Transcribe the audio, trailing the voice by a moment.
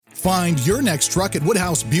Find your next truck at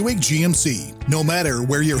Woodhouse Buick GMC. No matter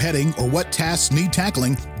where you're heading or what tasks need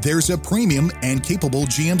tackling, there's a premium and capable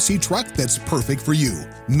GMC truck that's perfect for you.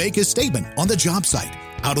 Make a statement on the job site,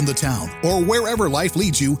 out on the town, or wherever life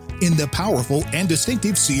leads you in the powerful and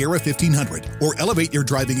distinctive Sierra 1500, or elevate your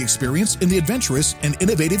driving experience in the adventurous and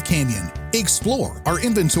innovative Canyon. Explore our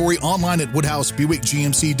inventory online at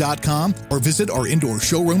WoodhouseBuickGMC.com or visit our indoor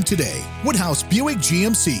showroom today. Woodhouse Buick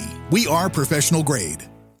GMC. We are professional grade.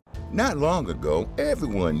 Not long ago,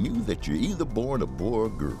 everyone knew that you're either born a boy or a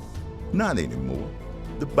girl. Not anymore.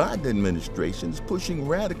 The Biden administration is pushing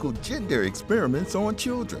radical gender experiments on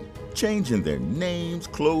children, changing their names,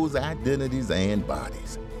 clothes, identities, and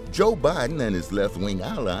bodies. Joe Biden and his left-wing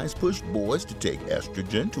allies pushed boys to take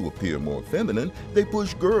estrogen to appear more feminine. They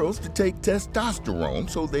pushed girls to take testosterone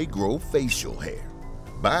so they grow facial hair.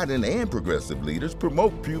 Biden and progressive leaders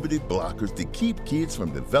promote puberty blockers to keep kids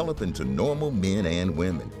from developing to normal men and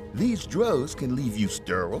women. These drugs can leave you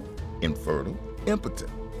sterile, infertile,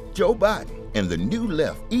 impotent. Joe Biden and the new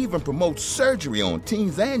left even promotes surgery on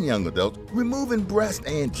teens and young adults, removing breast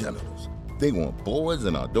and genitals. They want boys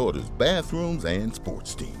in our daughters' bathrooms and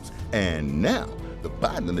sports teams. And now, the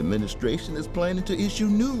Biden administration is planning to issue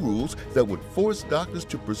new rules that would force doctors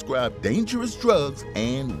to prescribe dangerous drugs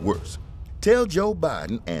and worse. Tell Joe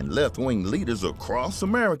Biden and left-wing leaders across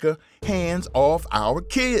America, hands off our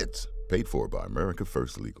kids. Paid for by America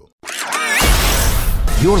First Legal.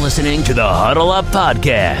 You're listening to the Huddle Up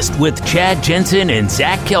Podcast with Chad Jensen and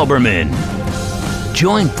Zach Kelberman.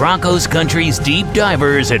 Join Broncos Country's deep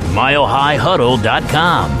divers at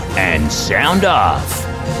milehighhuddle.com and sound off.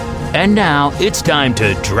 And now it's time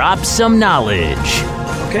to drop some knowledge.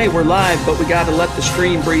 Okay, we're live, but we got to let the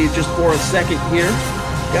stream breathe just for a second here.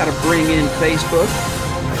 Got to bring in Facebook,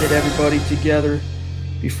 get everybody together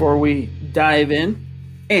before we dive in.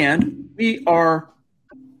 And we are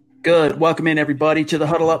good. Welcome in, everybody, to the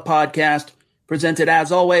Huddle Up Podcast, presented,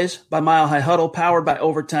 as always, by Mile High Huddle, powered by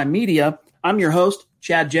Overtime Media. I'm your host,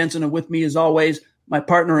 Chad Jensen, and with me, as always, my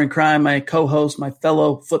partner in crime, my co-host, my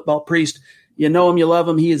fellow football priest. You know him, you love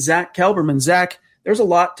him. He is Zach Kelberman. Zach, there's a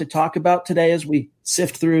lot to talk about today as we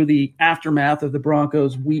sift through the aftermath of the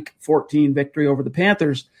Broncos' Week 14 victory over the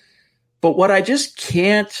Panthers. But what I just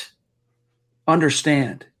can't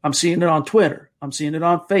understand, I'm seeing it on Twitter, I'm seeing it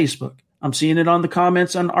on Facebook, I'm seeing it on the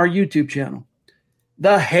comments on our YouTube channel.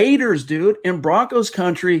 The haters, dude, in Broncos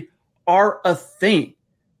country are a thing.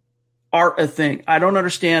 I don't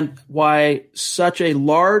understand why such a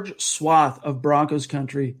large swath of Broncos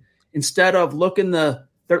country, instead of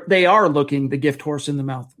they are looking the gift horse in the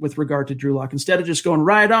mouth with regard to Drew Lock. Instead of just going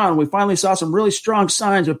right on, we finally saw some really strong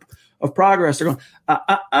signs of progress. They're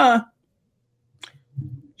going,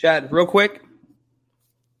 Chad, real quick,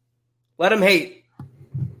 let him hate.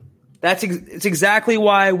 It's exactly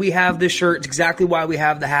why we have this shirt. It's exactly why we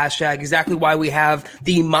have the hashtag, exactly why we have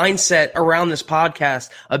the mindset around this podcast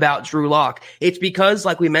about Drew Lock. It's because,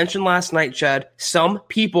 like we mentioned last night, Chad, some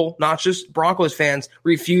people, not just Broncos fans,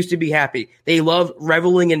 refuse to be happy. They love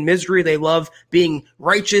reveling in misery. They love being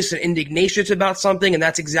righteous and indignatious about something, and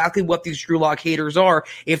that's exactly what these Drew Lock haters are.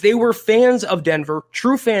 If they were fans of Denver,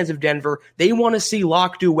 true fans of Denver, they want to see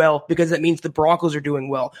Lock do well because that means the Broncos are doing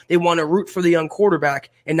well. They want to root for the young quarterback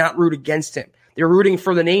and not root against him. They're rooting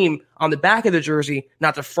for the name on the back of the jersey,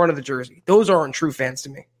 not the front of the jersey. Those aren't true fans to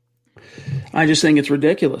me. I just think it's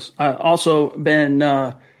ridiculous. I've also been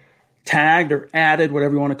tagged or added,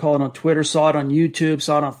 whatever you want to call it, on Twitter, saw it on YouTube,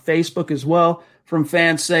 saw it on Facebook as well, from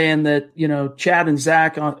fans saying that, Chad and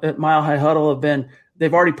Zach at Mile High Huddle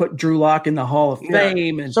they've already put Drew Lock in the Hall of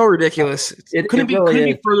Fame. And so ridiculous. It couldn't be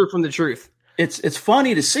further from the truth. It's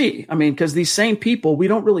funny to see. I mean, because these same people, we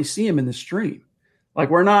don't really see them in the stream. Like,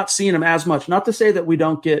 we're not seeing them as much. Not to say that we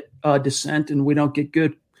don't get dissent and we don't get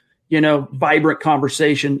good, vibrant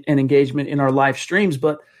conversation and engagement in our live streams,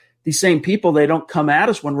 but these same people, they don't come at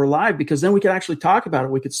us when we're live, because then we could actually talk about it.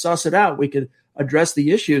 We could suss it out. We could address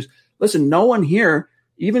the issues. Listen, no one here,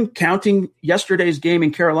 even counting yesterday's game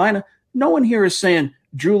in Carolina, no one here is saying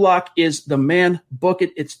Drew Lock is the man, book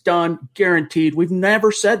it, it's done, guaranteed. We've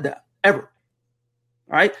never said that, ever.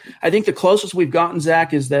 All right? I think the closest we've gotten,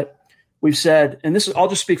 Zach, is that we've said, and I'll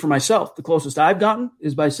just speak for myself, the closest I've gotten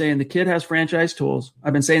is by saying the kid has franchise tools.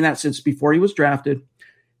 I've been saying that since before he was drafted.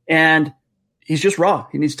 And he's just raw.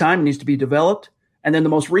 He needs time. He needs to be developed. And then the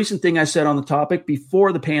most recent thing I said on the topic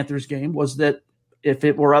before the Panthers game was that if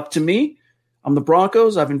it were up to me, I'm the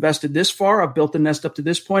Broncos. I've invested this far. I've built the nest up to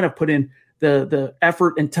this point. I've put in the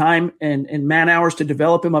effort and time and man hours to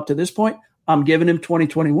develop him up to this point. I'm giving him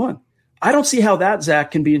 2021. I don't see how that,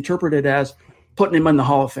 Zach, can be interpreted as putting him in the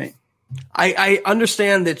Hall of Fame. I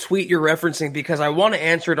understand the tweet you're referencing because I want to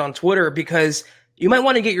answer it on Twitter because you might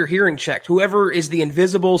want to get your hearing checked. Whoever is the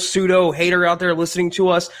invisible pseudo hater out there listening to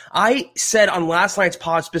us, I said on last night's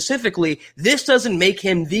pod specifically, this doesn't make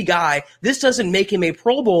him the guy. This doesn't make him a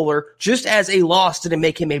Pro Bowler, just as a loss didn't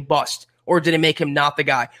make him a bust. Or did it make him not the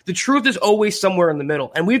guy? The truth is always somewhere in the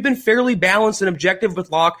middle. And we've been fairly balanced and objective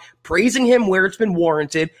with Locke, praising him where it's been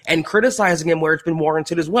warranted and criticizing him where it's been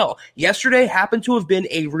warranted as well. Yesterday happened to have been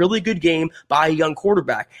a really good game by a young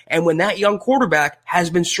quarterback. And when that young quarterback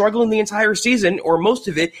has been struggling the entire season, or most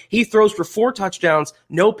of it, he throws for 4 touchdowns,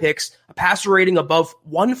 no picks, a passer rating above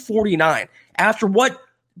 149. After what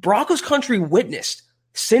Broncos country witnessed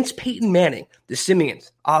since Peyton Manning, the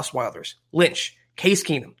Simeons, Osweilers, Lynch, Case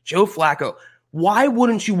Keenum, Joe Flacco, why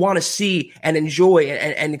wouldn't you want to see and enjoy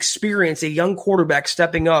and experience a young quarterback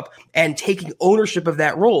stepping up and taking ownership of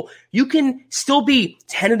that role? You can still be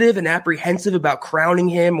tentative and apprehensive about crowning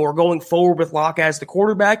him or going forward with Locke as the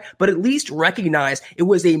quarterback, but at least recognize it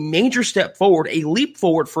was a major step forward, a leap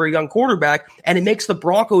forward for a young quarterback, and it makes the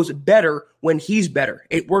Broncos better when he's better.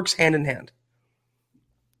 It works hand in hand.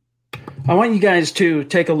 I want you guys to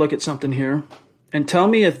take a look at something here and tell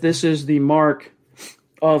me if this is the mark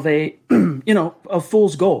of a, a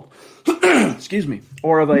fool's gold, excuse me,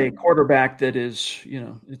 or of a quarterback that is,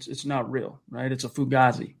 it's not real, right? It's a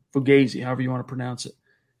fugazi, however you want to pronounce it.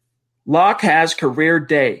 Locke has career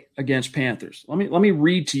day against Panthers. Let me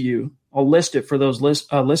read to you. I'll list it for those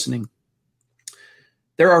listening.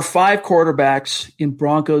 There are 5 quarterbacks in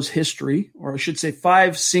Broncos history, or I should say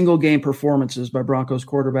 5 single game performances by Broncos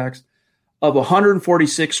quarterbacks of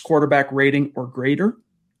 146 quarterback rating or greater.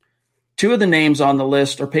 2 of the names on the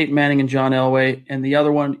list are Peyton Manning and John Elway, and the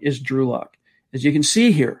other one is Drew Lock. As you can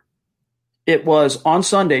see here, it was on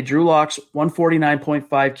Sunday, Drew Lock's 149.5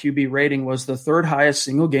 QB rating was the 3rd highest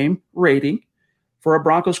single game rating for a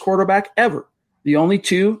Broncos quarterback ever. The only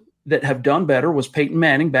 2 that have done better was Peyton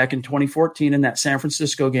Manning back in 2014 in that San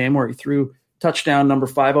Francisco game where he threw touchdown number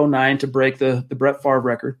 509 to break the Brett Favre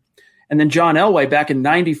record. And then John Elway back in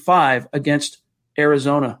 95 against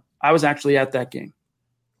Arizona. I was actually at that game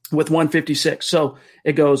with 156. So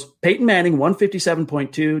it goes Peyton Manning,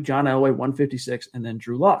 157.2, John Elway, 156, and then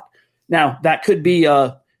Drew Lock. Now, that could be,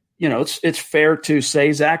 it's fair to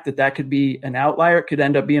say, Zach, that could be an outlier. It could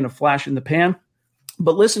end up being a flash in the pan.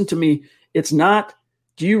 But listen to me, it's not.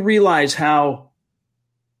 Do you realize how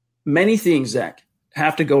many things, Zach,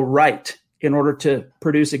 have to go right in order to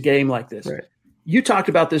produce a game like this? Right. You talked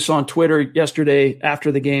about this on Twitter yesterday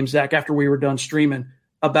after the game, Zach, after we were done streaming,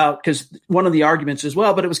 about because one of the arguments is,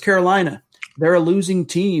 well, but it was Carolina. They're a losing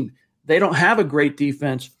team. They don't have a great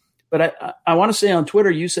defense. But I want to say on Twitter,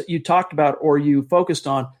 you talked about or you focused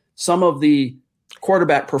on some of the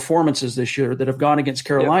quarterback performances this year that have gone against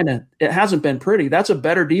Carolina. Yep. It hasn't been pretty. That's a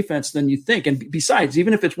better defense than you think. And besides,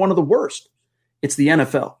 even if it's one of the worst, it's the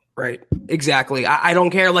NFL. Right. Exactly. I don't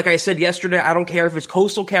care. Like I said yesterday, I don't care if it's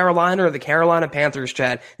Coastal Carolina or the Carolina Panthers,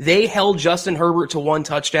 Chad. They held Justin Herbert to 1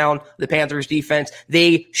 touchdown, the Panthers defense.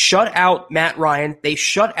 They shut out Matt Ryan. They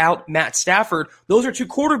shut out Matt Stafford. Those are 2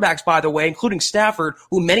 quarterbacks, by the way, including Stafford,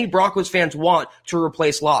 who many Broncos fans want to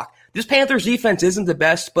replace Locke. This Panthers defense isn't the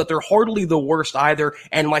best, but they're hardly the worst either.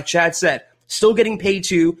 And like Chad said, still getting paid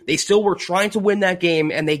to. They still were trying to win that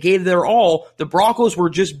game, and they gave their all. The Broncos were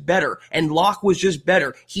just better, and Locke was just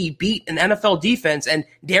better. He beat an NFL defense, and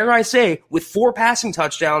dare I say, with 4 passing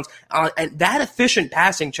touchdowns, and that efficient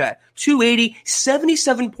passing, Chat, 280,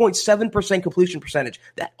 77.7% completion percentage.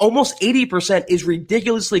 That almost 80% is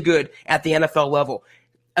ridiculously good at the NFL level.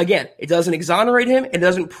 Again, it doesn't exonerate him. It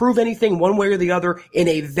doesn't prove anything one way or the other in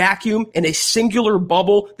a vacuum, in a singular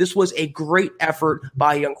bubble. This was a great effort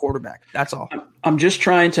by a young quarterback. That's all. I'm just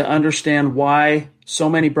trying to understand why so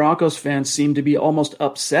many Broncos fans seem to be almost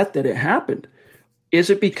upset that it happened. Is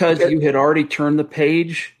it because you had already turned the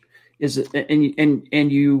page? Is it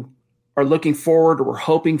and you are looking forward or were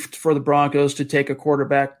hoping for the Broncos to take a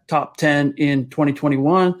quarterback top 10 in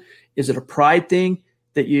 2021? Is it a pride thing?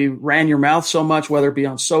 That you ran your mouth so much, whether it be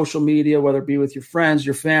on social media, whether it be with your friends,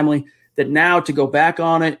 your family, that now to go back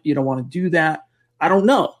on it, you don't want to do that. I don't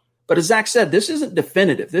know. But as Zach said, this isn't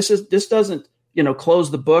definitive. This doesn't,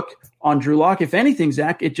 close the book on Drew Lock. If anything,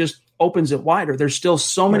 Zach, it just opens it wider. There's still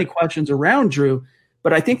so many questions around Drew.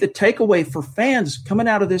 But I think the takeaway for fans coming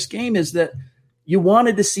out of this game is that you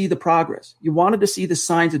wanted to see the progress. You wanted to see the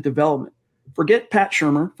signs of development. Forget Pat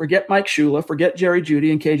Shurmur, forget Mike Shula, forget Jerry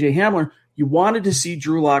Jeudy and KJ Hamler. You wanted to see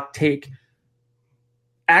Drew Lock take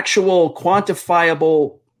actual,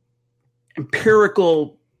 quantifiable,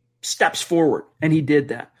 empirical steps forward, and he did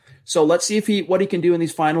that. So let's see what he can do in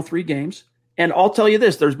these final 3 games. And I'll tell you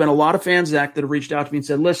this, there's been a lot of fans, Zach, that have reached out to me and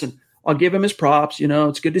said, listen, I'll give him his props.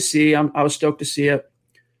 It's good to see. I was stoked to see it.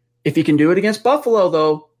 If he can do it against Buffalo,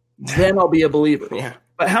 though, then I'll be a believer. Yeah.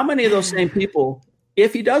 But how many of those same people,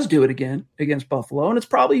 if he does do it again against Buffalo, and it's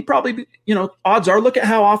probably, odds are, look at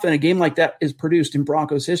how often a game like that is produced in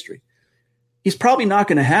Broncos history. He's probably not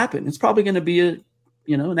going to happen. It's probably going to be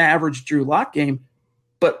an average Drew Lock game.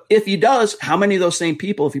 But if he does, how many of those same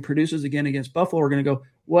people, if he produces again against Buffalo, are going to go,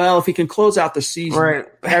 well, if he can close out the season, right.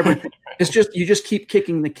 Everything. It's just, you just keep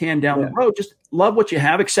kicking the can down the road. Just love what you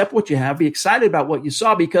have, accept what you have, be excited about what you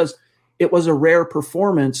saw, because it was a rare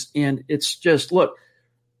performance. And it's just, look,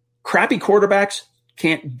 crappy quarterbacks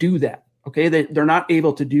can't do that. Okay. They're not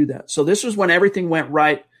able to do that. So this was when everything went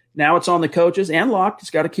right. Now it's on the coaches and Locke.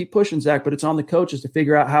 It's got to keep pushing, Zach, but it's on the coaches to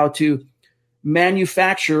figure out how to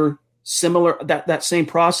manufacture similar that same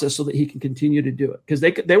process so that he can continue to do it, because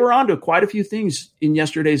they were onto quite a few things in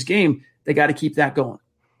yesterday's game. They got to keep that going.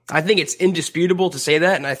 I think it's indisputable to say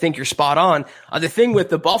that, and I think you're spot on. The thing with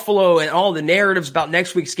the Buffalo and all the narratives about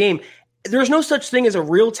next week's game, there's no such thing as a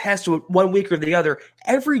real test one week or the other.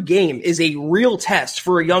 Every game is a real test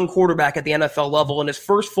for a young quarterback at the NFL level in his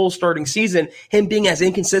first full starting season, him being as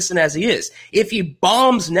inconsistent as he is. If he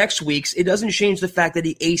bombs next week's, it doesn't change the fact that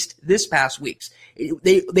he aced this past week's.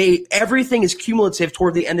 Everything is cumulative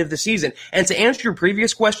toward the end of the season. And to answer your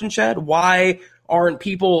previous question, Chad, why aren't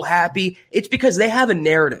people happy? It's because they have a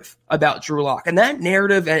narrative about Drew Lock. And that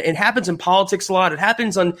narrative, and it happens in politics a lot. It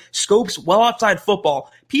happens on scopes well outside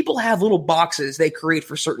football. People have little boxes they create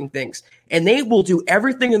for certain things, and they will do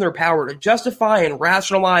everything in their power to justify and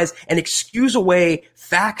rationalize and excuse away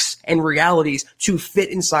facts and realities to fit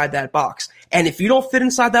inside that box. And if you don't fit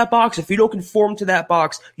inside that box, if you don't conform to that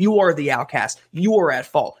box, you are the outcast. You are at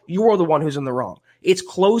fault. You are the one who's in the wrong. It's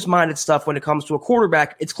closed-minded stuff when it comes to a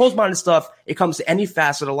quarterback. It's closed-minded stuff. It comes to any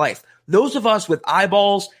facet of life. Those of us with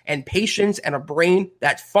eyeballs and patience and a brain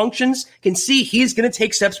that functions can see he's going to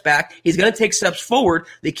take steps back. He's going to take steps forward.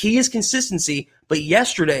 The key is consistency. But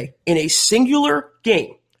yesterday, in a singular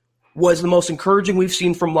game, was the most encouraging we've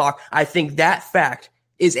seen from Locke. I think that fact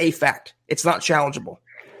is a fact. It's not challengeable.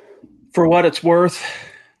 For what it's worth,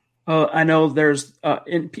 I know there's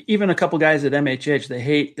even a couple guys at MHH, they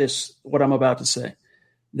hate this, what I'm about to say,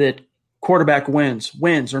 that quarterback wins.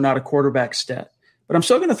 Wins are not a quarterback stat. But I'm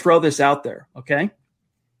still going to throw this out there, okay?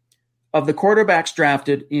 Of the quarterbacks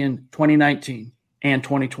drafted in 2019 and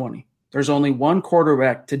 2020, there's only one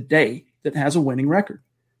quarterback today that has a winning record.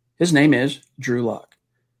 His name is Drew Lock.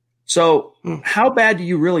 So how bad do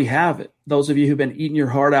you really have it? Those of you who've been eating your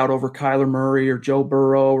heart out over Kyler Murray or Joe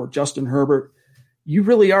Burrow or Justin Herbert, you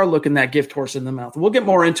really are looking that gift horse in the mouth. We'll get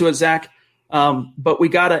more into it, Zach, but we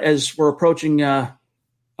got to, as we're approaching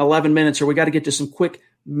 11 minutes here, we got to get to some quick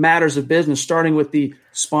matters of business, starting with the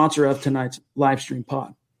sponsor of tonight's live stream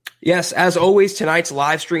pod. Yes, as always, tonight's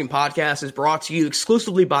live stream podcast is brought to you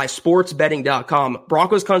exclusively by sportsbetting.com.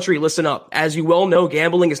 Broncos country, listen up. As you well know,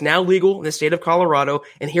 gambling is now legal in the state of Colorado,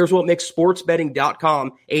 and here's what makes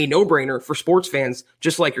sportsbetting.com a no-brainer for sports fans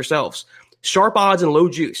just like yourselves. Sharp odds and low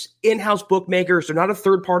juice. In-house bookmakers. They're not a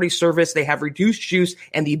third-party service. They have reduced juice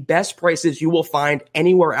and the best prices you will find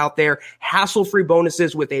anywhere out there. Hassle-free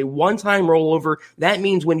bonuses with a one-time rollover. That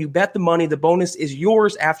means when you bet the money, the bonus is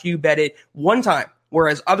yours after you bet it one time.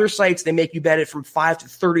 Whereas other sites, they make you bet it from 5 to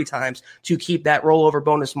 30 times to keep that rollover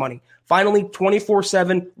bonus money. Finally,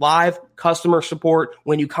 24/7 live customer support.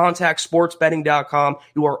 When you contact sportsbetting.com,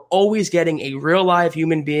 you are always getting a real live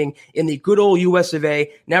human being in the good old US of A.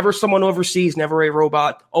 Never someone overseas, never a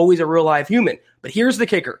robot, always a real live human. But here's the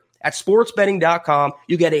kicker. At sportsbetting.com,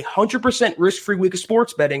 you get a 100% risk-free week of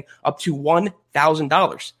sports betting up to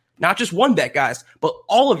 $1,000. Not just one bet, guys, but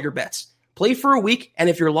all of your bets. Play for a week, and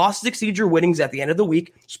if your losses exceed your winnings at the end of the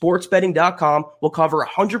week, sportsbetting.com will cover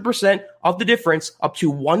 100% of the difference up to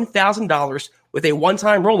 $1,000 with a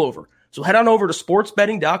one-time rollover. So head on over to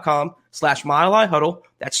sportsbetting.com/milehighhuddle.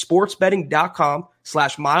 That's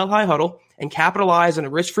sportsbetting.com/milehighhuddle and capitalize on a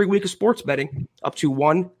risk-free week of sports betting up to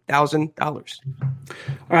 $1,000. All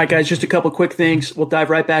right, guys, just a couple quick things. We'll dive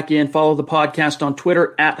right back in. Follow the podcast on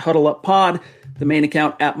Twitter at HuddleUpPod, the main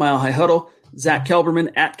account at MileHighHuddle. Zach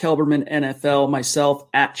Kelberman at Kelberman NFL, myself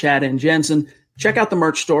at Chad and Jensen. Check out the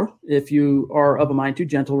merch store if you are of a mind to.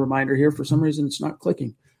 Gentle reminder here. For some reason, it's not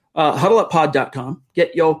clicking. HuddleUpPod.com.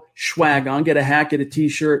 Get your swag on. Get a hat, get a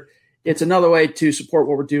T-shirt. It's another way to support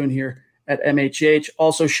what we're doing here at MHH.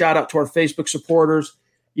 Also, shout out to our Facebook supporters.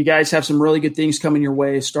 You guys have some really good things coming your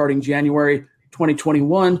way starting January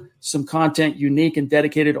 2021. Some content unique and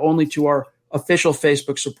dedicated only to our official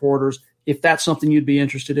Facebook supporters. If that's something you'd be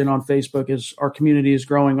interested in on Facebook, as our community is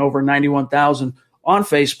growing over 91,000 on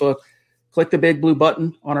Facebook, click the big blue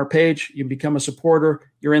button on our page. You become a supporter.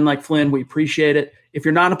 You're in like Flynn. We appreciate it. If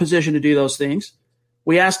you're not in a position to do those things,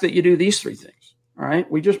 we ask that you do these 3 things. All right.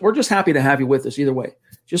 We're just happy to have you with us either way.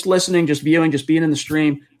 Just listening, just viewing, just being in the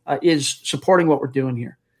stream is supporting what we're doing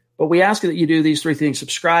here. But we ask that you do these 3 things.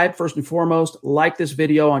 Subscribe, first and foremost. Like this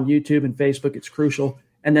video on YouTube and Facebook. It's crucial.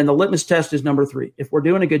 And then the litmus test is number 3. If we're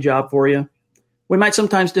doing a good job for you, we might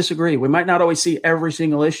sometimes disagree. We might not always see every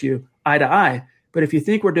single issue eye to eye. But if you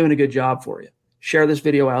think we're doing a good job for you, share this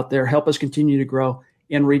video out there. Help us continue to grow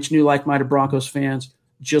and reach new like-minded Broncos fans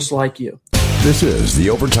just like you. This is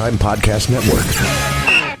the Overtime Podcast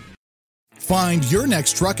Network. Find your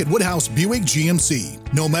next truck at Woodhouse Buick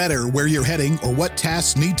GMC. No matter where you're heading or what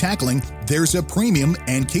tasks need tackling, there's a premium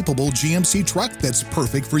and capable GMC truck that's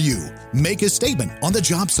perfect for you. Make a statement on the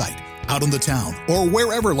job site, out on the town, or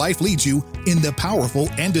wherever life leads you in the powerful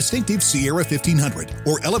and distinctive Sierra 1500,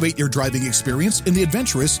 or elevate your driving experience in the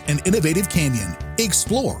adventurous and innovative Canyon.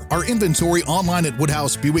 Explore our inventory online at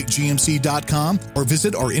WoodhouseBuickGMC.com or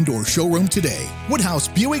visit our indoor showroom today. Woodhouse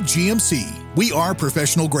Buick GMC. We are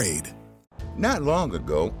professional grade. Not long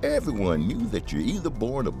ago, everyone knew that you're either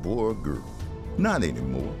born a boy or girl. Not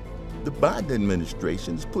anymore. The Biden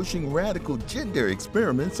administration is pushing radical gender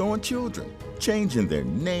experiments on children, changing their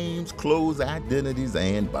names, clothes, identities,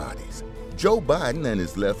 and bodies. Joe Biden and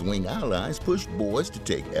his left-wing allies push boys to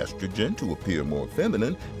take estrogen to appear more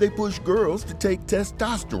feminine. They push girls to take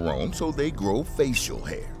testosterone so they grow facial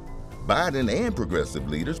hair. Biden and progressive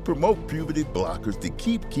leaders promote puberty blockers to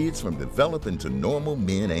keep kids from developing to normal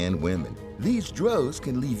men and women. These drugs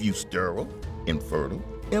can leave you sterile, infertile,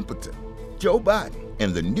 impotent. Joe Biden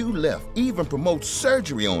and the new left even promote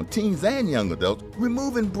surgery on teens and young adults,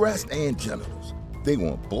 removing breasts and genitals. They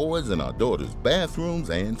want boys in our daughters' bathrooms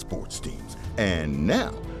and sports teams. And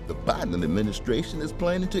now, the Biden administration is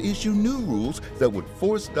planning to issue new rules that would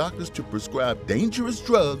force doctors to prescribe dangerous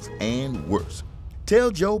drugs and worse. Tell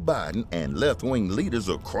Joe Biden and left-wing leaders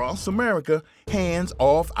across America, hands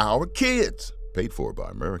off our kids. Paid for by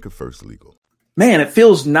America First Legal. Man, it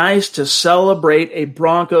feels nice to celebrate a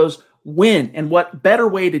Broncos win. And what better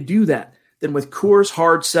way to do that than with Coors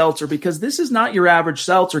Hard Seltzer? Because this is not your average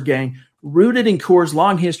seltzer, gang. Rooted in Coors'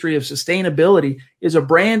 long history of sustainability is a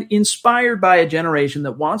brand inspired by a generation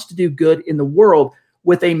that wants to do good in the world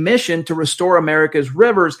with a mission to restore America's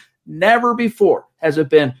rivers. Never before has it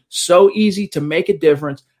been so easy to make a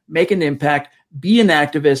difference, make an impact, be an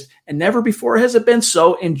activist, and never before has it been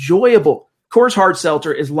so enjoyable. Coors Hard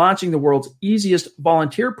Seltzer is launching the world's easiest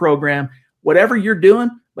volunteer program. Whatever you're doing,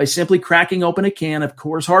 by simply cracking open a can of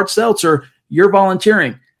Coors Hard Seltzer, you're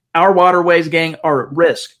volunteering. Our waterways, gang, are at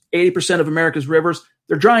risk. 80% of America's rivers,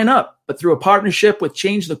 they're drying up. But through a partnership with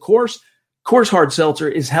Change the Course, Coors Hard Seltzer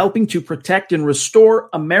is helping to protect and restore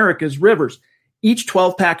America's rivers. Each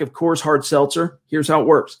 12-pack of Coors Hard Seltzer, here's how it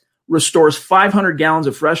works, restores 500 gallons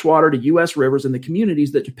of fresh water to U.S. rivers and the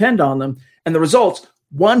communities that depend on them. And the results,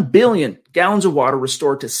 1 billion gallons of water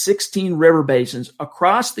restored to 16 river basins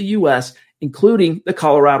across the U.S., including the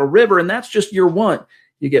Colorado River. And that's just year one.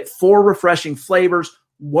 You get 4 refreshing flavors,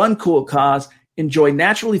 1 cool cause. Enjoy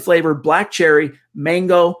naturally flavored black cherry,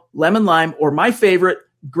 mango, lemon lime, or my favorite,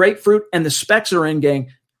 grapefruit, and the specs are in, gang.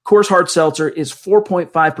 Coors Hard Seltzer is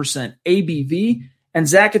 4.5% ABV, and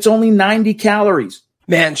Zach, it's only 90 calories.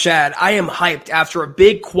 Man, Chad, I am hyped after a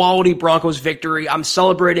big quality Broncos victory. I'm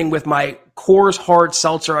celebrating with my Coors Hard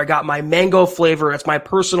Seltzer. I got my mango flavor. It's my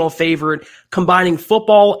personal favorite. Combining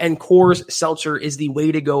football and Coors Seltzer is the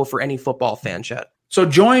way to go for any football fan, Chad. So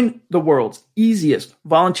join the world's easiest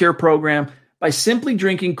volunteer program. By simply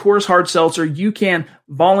drinking Coors Hard Seltzer, you can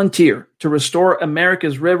volunteer to restore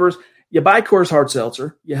America's rivers. You buy Coors Hard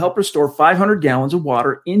Seltzer, you help restore 500 gallons of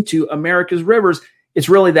water into America's rivers. It's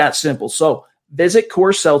really that simple. So visit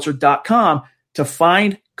CoorsSeltzer.com to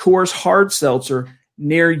find Coors Hard Seltzer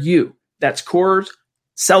near you. That's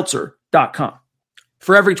CoorsSeltzer.com.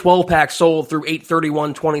 For every 12-pack sold through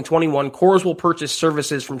 8/31/2021, Coors will purchase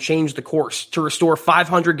services from Change the Course to restore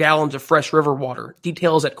 500 gallons of fresh river water.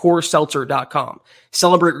 Details at CoorsSeltzer.com.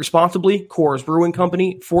 Celebrate responsibly. Coors Brewing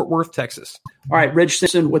Company, Fort Worth, Texas. All right, Rich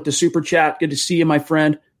Simpson with the super chat. Good to see you, my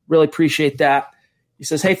friend. Really appreciate that. He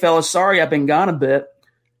says, hey, fellas, sorry I've been gone a bit.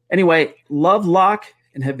 Anyway, love Locke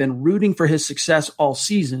and have been rooting for his success all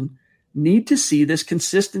season. Need to see this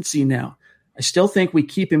consistency now. I still think we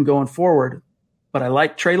keep him going forward. But I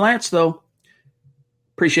like Trey Lance, though.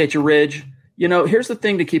 Appreciate you, Ridge. You know, here's the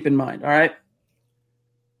thing to keep in mind, all right?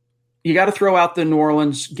 You got to throw out the New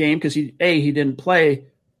Orleans game because, he didn't play,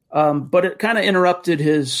 but it kind of interrupted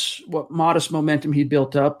his modest momentum he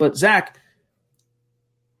built up. But, Zach,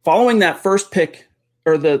 following that first pick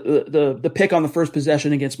or the pick on the first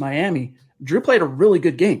possession against Miami, Drew played a really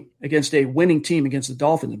good game against a winning team against the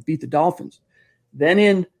Dolphins and beat the Dolphins. Then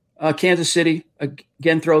in Kansas City,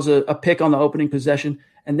 again throws a pick on the opening possession,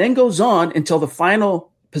 and then goes on until the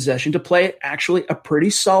final possession to play actually a pretty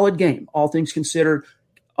solid game, all things considered,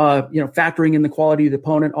 factoring in the quality of the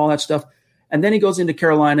opponent, all that stuff. And then he goes into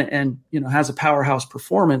Carolina and, has a powerhouse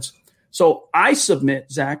performance. So I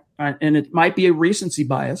submit, Zach, and it might be a recency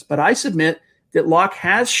bias, but I submit that Locke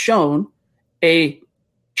has shown a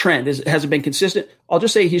trend. Has it been consistent? I'll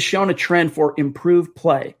just say he's shown a trend for improved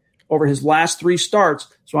play over his last 3 starts.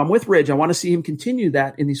 So I'm with Ridge. I want to see him continue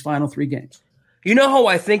that in these final 3 games. You know how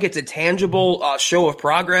I think it's a tangible show of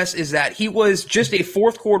progress is that he was just a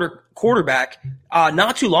fourth quarter quarterback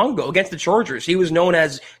not too long ago against the Chargers. He was known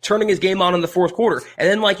as turning his game on in the fourth quarter. And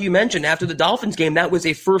then, like you mentioned, after the Dolphins game, that was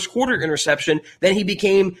a first quarter interception. Then he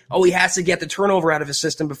became, he has to get the turnover out of his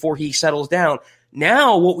system before he settles down.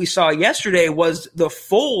 Now, what we saw yesterday was the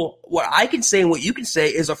full, what I can say and what you can say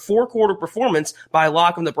is a 4-quarter performance by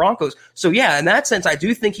Locke and the Broncos. So yeah, in that sense, I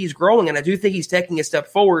do think he's growing and I do think he's taking a step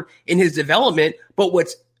forward in his development. But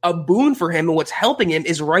what's a boon for him and what's helping him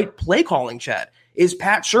is right play calling, Chad. Is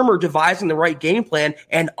Pat Shurmur devising the right game plan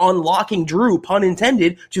and unlocking Drew, pun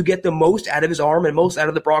intended, to get the most out of his arm and most out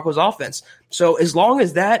of the Broncos offense. So as long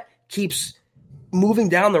as that keeps moving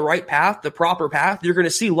down the right path, the proper path, you're going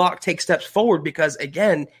to see Locke take steps forward because,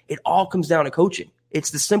 again, it all comes down to coaching.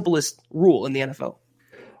 It's the simplest rule in the NFL.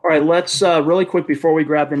 All right, let's really quick before we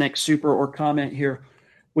grab the next super or comment here.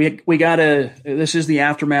 We got this is the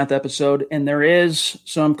aftermath episode, and there is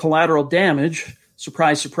some collateral damage.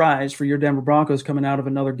 Surprise, surprise, for your Denver Broncos coming out of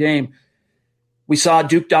another game. We saw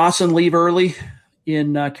Duke Dawson leave early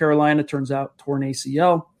in Carolina, turns out torn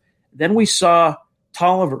ACL. Then we saw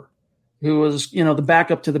Tolliver, who was, the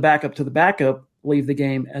backup to the backup to the backup, leave the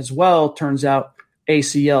game as well, turns out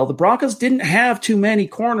ACL. The Broncos didn't have too many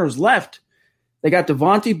corners left. They got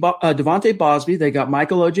Devontae Bosby, they got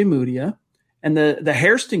Michael Ojemudia, and the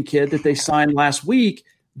Hairston kid that they signed last week.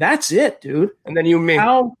 That's it, dude. And then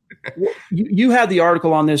you had the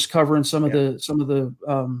article on this covering some of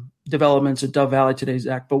the developments at Dove Valley today,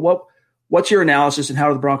 Zach. But what's your analysis and how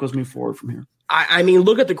do the Broncos move forward from here? I mean,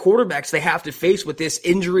 look at the quarterbacks they have to face with this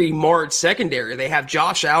injury-marred secondary. They have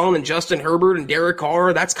Josh Allen and Justin Herbert and Derek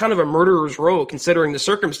Carr. That's kind of a murderer's row considering the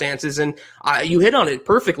circumstances, and you hit on it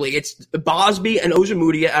perfectly. It's Bosby and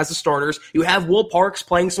Ojemudia as the starters. You have Will Parks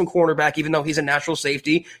playing some cornerback, even though he's a natural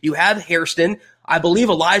safety. You have Hairston. I believe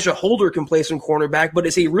Elijah Holder can play some cornerback, but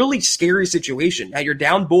it's a really scary situation. Now, you're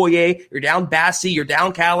down Boye, you're down Bassey, you're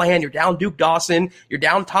down Callahan, you're down Duke Dawson, you're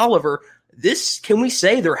down Tolliver. Can we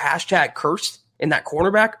say they're hashtag cursed in that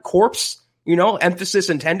cornerback corpse? Emphasis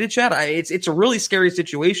intended, Chad. It's a really scary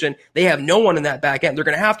situation. They have no one in that back end. They're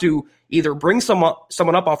going to have to either bring someone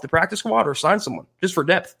up off the practice squad or sign someone just for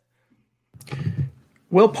depth.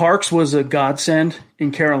 Will Parks was a godsend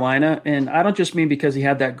in Carolina, and I don't just mean because he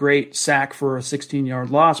had that great sack for a 16-yard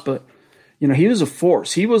loss, but he was a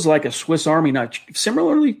force. He was like a Swiss Army knife,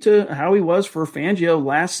 similarly to how he was for Fangio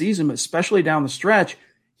last season, especially down the stretch.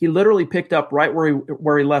 He literally picked up right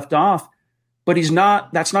where he left off, but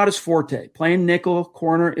that's not his forte. Playing nickel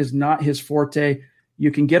corner is not his forte.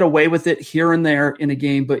 You can get away with it here and there in a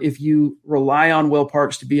game, but if you rely on Will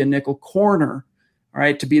Parks to be a nickel corner, all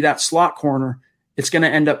right, to be that slot corner, it's going to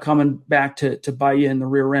end up coming back to bite you in the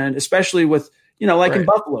rear end, especially with, in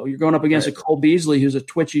Buffalo, you're going up against a Cole Beasley who's a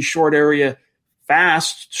twitchy, short area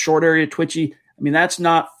twitchy. I mean, that's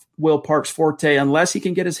not Will Parks' forte unless he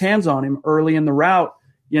can get his hands on him early in the route,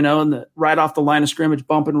 and right off the line of scrimmage,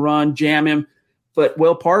 bump and run, jam him. But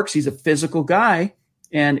Will Parks, he's a physical guy.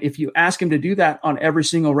 And if you ask him to do that on every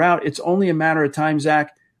single route, it's only a matter of time,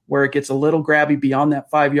 Zach, where it gets a little grabby beyond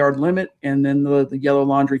that 5-yard limit, and then the yellow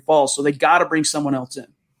laundry falls. So they got to bring someone else in.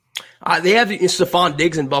 They have Stephon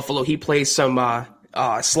Diggs in Buffalo. He plays some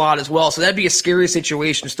slot as well. So that'd be a scary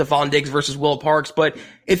situation, Stephon Diggs versus Will Parks. But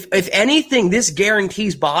if anything, this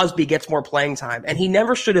guarantees Bosby gets more playing time, and he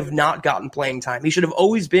never should have not gotten playing time. He should have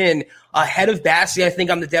always been ahead of Bassey, I think,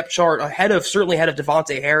 on the depth chart, certainly ahead of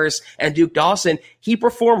Devontae Harris and Duke Dawson. He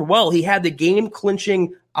performed well. He had the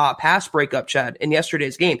game-clinching pass breakup, Chad, in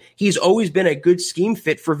yesterday's game. He's always been a good scheme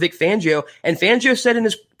fit for Vic Fangio, and Fangio said in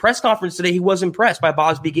his press conference today he was impressed by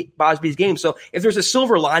Bosby's game. So if there's a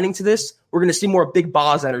silver lining to this, we're going to see more Big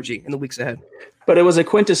Boz energy in the weeks ahead. But it was a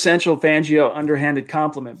quintessential Fangio underhanded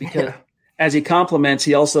compliment because as he compliments,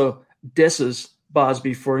 he also disses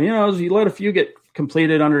Bosby for, he let a few get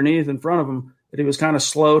completed underneath in front of him that he was kind of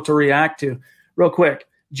slow to react to. Real quick,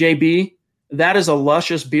 JB, that is a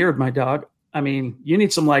luscious beard, my dog. I mean, you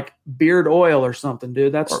need some like beard oil or something,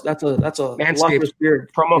 dude. That's a Manscaped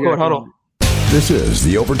beard. Promo code Huddle. This is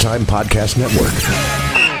the Overtime Podcast Network.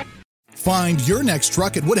 Find your next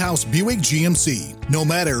truck at Woodhouse Buick GMC. No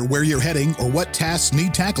matter where you're heading or what tasks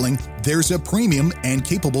need tackling, there's a premium and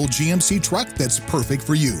capable GMC truck that's perfect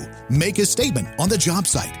for you. Make a statement on the job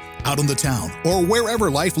site, out on the town, or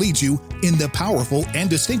wherever life leads you in the powerful and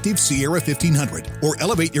distinctive Sierra 1500, or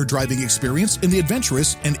elevate your driving experience in the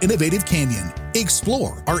adventurous and innovative Canyon.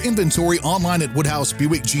 Explore our inventory online at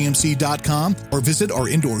WoodhouseBuickGMC.com or visit our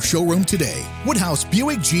indoor showroom today. Woodhouse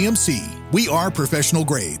Buick GMC. We are professional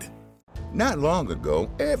grade. Not long ago,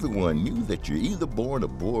 everyone knew that you're either born a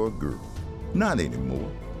boy or girl. Not anymore.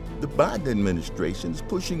 The Biden administration is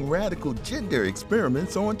pushing radical gender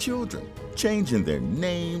experiments on children, changing their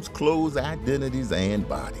names, clothes, identities, and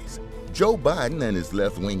bodies. Joe Biden and his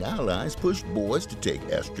left-wing allies pushed boys to take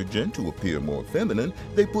estrogen to appear more feminine.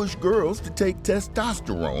 They push girls to take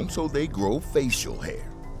testosterone so they grow facial hair.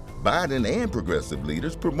 Biden and progressive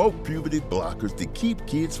leaders promote puberty blockers to keep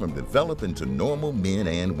kids from developing to normal men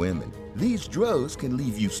and women. These drugs can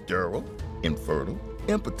leave you sterile, infertile,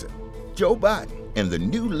 impotent. Joe Biden and the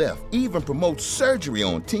new left even promote surgery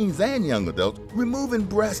on teens and young adults, removing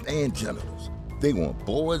breasts and genitals. They want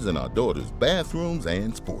boys in our daughters' bathrooms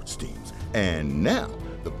and sports teams. And now,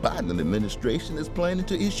 the Biden administration is planning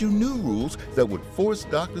to issue new rules that would force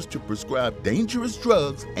doctors to prescribe dangerous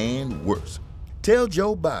drugs and worse. Tell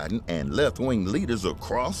Joe Biden and left-wing leaders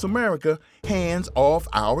across America, hands off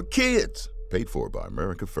our kids. Paid for by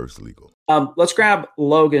America First Legal. Let's grab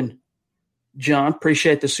Logan. John,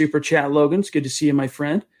 appreciate the super chat, Logan. It's good to see you, my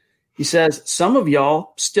friend. He says, some of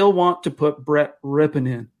y'all still want to put Brett Rypien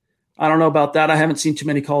in. I don't know about that. I haven't seen too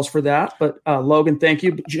many calls for that. But Logan, thank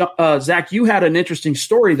you. Zach, you had an interesting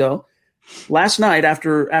story, though. Last night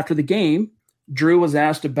after the game, Drew was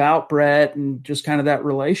asked about Brett and just kind of that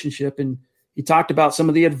relationship. And he talked about some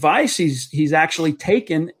of the advice he's actually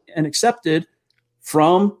taken and accepted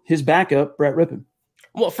from his backup, Brett Rypien.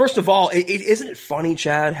 Well, first of all, isn't it funny,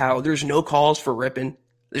 Chad, how there's no calls for Rypien?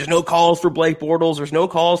 There's no calls for Blake Bortles. There's no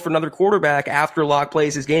calls for another quarterback after Locke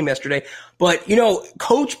plays his game yesterday. But,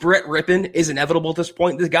 Coach Brett Rypien is inevitable at this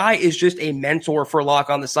point. The guy is just a mentor for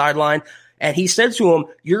Locke on the sideline. And he said to him,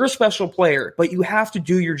 you're a special player, but you have to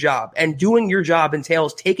do your job. And doing your job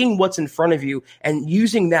entails taking what's in front of you and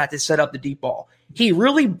using that to set up the deep ball. He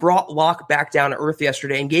really brought Locke back down to earth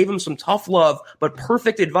yesterday and gave him some tough love, but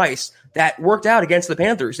perfect advice that worked out against the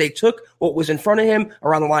Panthers. They took what was in front of him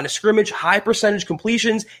around the line of scrimmage, high percentage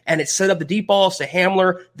completions, and it set up the deep balls to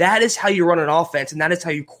Hamler. That is how you run an offense, and that is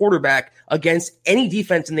how you quarterback against any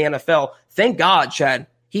defense in the NFL. Thank God, Chad.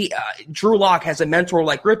 Drew Lock has a mentor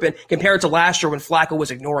like Rypien compared to last year when Flacco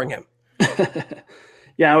was ignoring him.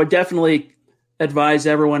 Yeah, I would definitely advise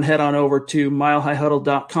everyone head on over to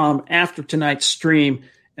milehighhuddle.com after tonight's stream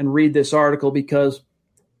and read this article, because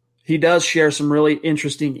he does share some really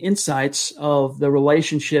interesting insights of the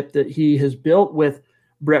relationship that he has built with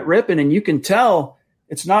Brett Rypien. And you can tell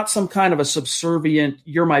it's not some kind of a subservient,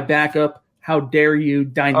 you're my backup, how dare you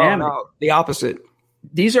dynamic. Oh, no, the opposite.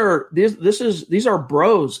 These are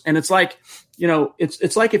bros. And it's like,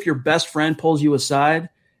 it's like if your best friend pulls you aside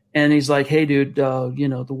and he's like, hey dude,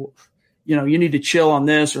 you need to chill on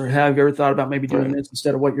this, or have you ever thought about maybe doing this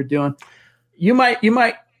instead of what you're doing? You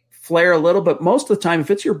might flare a little, but most of the time, if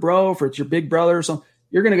it's your bro, if it's your big brother or something,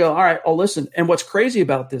 you're going to go, all right, I'll listen. And what's crazy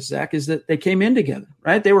about this, Zach, is that they came in together,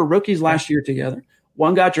 right? They were rookies last year together.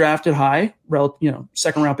 One got drafted high,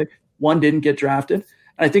 second round pick. One didn't get drafted.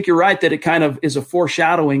 And I think you're right that it kind of is a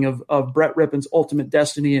foreshadowing of Brett Rypien's ultimate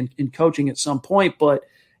destiny in coaching at some point, but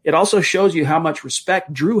it also shows you how much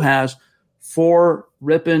respect Drew has for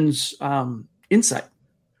Rypien's insight.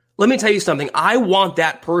 Let me tell you something. I want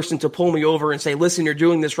that person to pull me over and say, listen, you're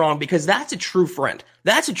doing this wrong, because that's a true friend.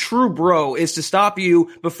 That's a true bro, is to stop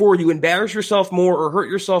you before you embarrass yourself more or hurt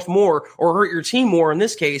yourself more or hurt your team more in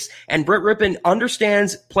this case. And Brett Rypien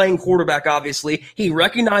understands playing quarterback, obviously. He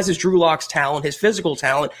recognizes Drew Lock's talent, his physical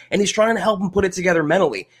talent, and he's trying to help him put it together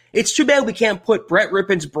mentally. It's too bad we can't put Brett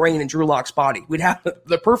Rypien's brain in Drew Lock's body. We'd have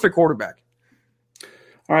the perfect quarterback.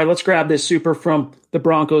 All right, let's grab this super from the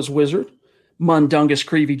Broncos Wizard. Mundungus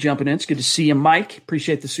Creevy jumping in. It's good to see you, Mike.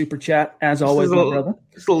 Appreciate the super chat, as always, my brother.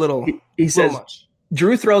 Just a little. He says,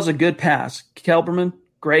 Drew throws a good pass. Kelberman,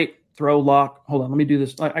 great. Throw Lock. Hold on, let me do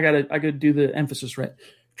this. I gotta do the emphasis right.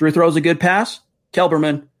 Drew throws a good pass.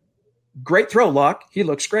 Kelberman, great throw, Lock. He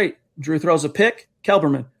looks great. Drew throws a pick.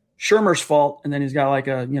 Kelberman, Shermer's fault. And then he's got like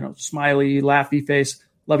a smiley, laughy face.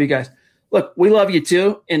 Love you guys. Look, we love you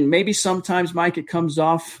too. And maybe sometimes, Mike, it comes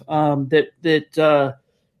off that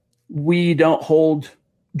we don't hold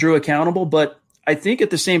Drew accountable. But I think at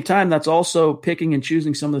the same time, that's also picking and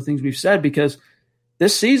choosing some of the things we've said, because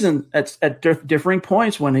this season at differing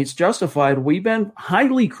points when it's justified, we've been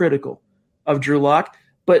highly critical of Drew Lock.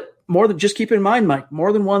 But more than, just keep in mind, Mike,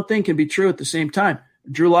 more than one thing can be true at the same time.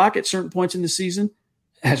 Drew Lock at certain points in the season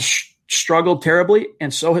has struggled terribly,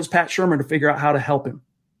 and so has Pat Shermer to figure out how to help him.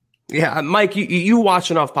 Yeah, Mike, you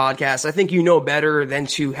watch enough podcasts. I think you know better than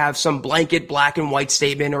to have some blanket black and white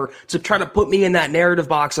statement or to try to put me in that narrative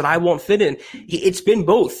box that I won't fit in. It's been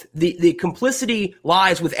both. The complicity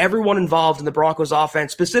lies with everyone involved in the Broncos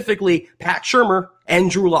offense, specifically Pat Shermer and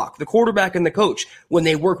Drew Lock, the quarterback and the coach. When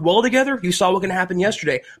they work well together, you saw what can happen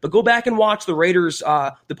yesterday. But go back and watch the Raiders,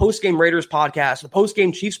 the post-game Raiders podcast, the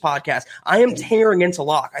post-game Chiefs podcast. I am tearing into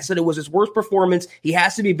Lock. I said it was his worst performance. He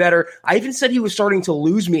has to be better. I even said he was starting to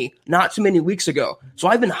lose me not too many weeks ago. So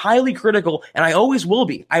I've been highly critical, and I always will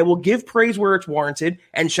be. I will give praise where it's warranted,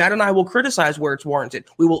 and Chad and I will criticize where it's warranted.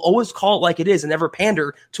 We will always call it like it is and never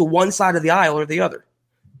pander to one side of the aisle or the other.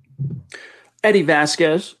 Eddie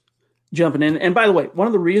Vasquez jumping in. And by the way, one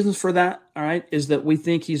of the reasons for that, all right, is that we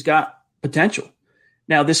think he's got potential.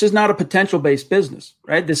 Now, this is not a potential-based business,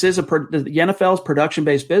 right? This is the NFL's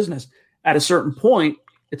production-based business. At a certain point,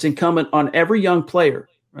 it's incumbent on every young player,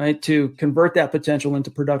 right, to convert that potential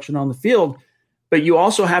into production on the field. But you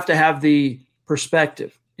also have to have the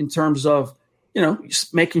perspective in terms of,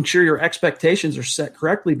 making sure your expectations are set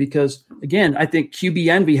correctly, because, again, I think QB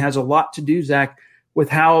envy has a lot to do, Zach, with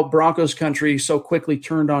how Broncos country so quickly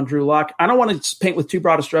turned on Drew Lock. I don't want to paint with too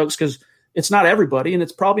broad of strokes because it's not everybody, and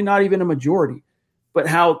it's probably not even a majority. But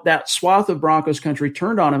how that swath of Broncos country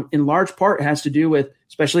turned on him in large part has to do with,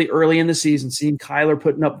 especially early in the season, seeing Kyler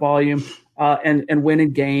putting up volume and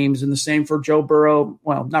winning games, and the same for Joe Burrow.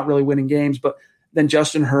 Well, not really winning games, but then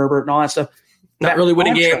Justin Herbert and all that stuff. Not really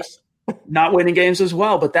winning games. Not winning games as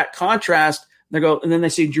well, but that contrast, and then they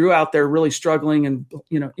see Drew out there really struggling and,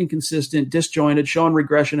 inconsistent, disjointed, showing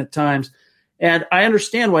regression at times. And I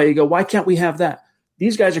understand why you go, why can't we have that?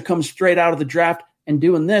 These guys are coming straight out of the draft and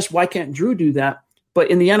doing this. Why can't Drew do that? But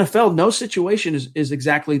in the NFL, no situation is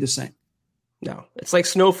exactly the same. No, it's like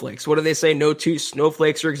snowflakes. What do they say? No two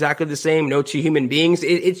snowflakes are exactly the same. No two human beings.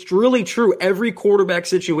 It's really true. Every quarterback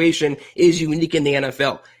situation is unique in the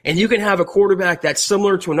NFL. And you can have a quarterback that's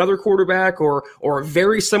similar to another quarterback or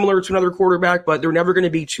very similar to another quarterback, but they're never going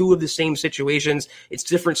to be two of the same situations. It's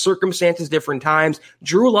different circumstances, different times.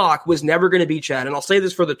 Drew Lock was never going to be, Chad, and I'll say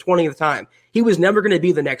this for the 20th time. He was never going to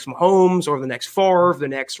be the next Mahomes or the next Favre, the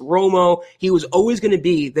next Romo. He was always going to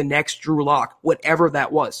be the next Drew Lock, whatever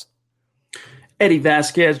that was. Eddie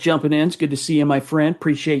Vasquez jumping in. It's good to see you, my friend.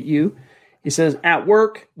 Appreciate you. He says, at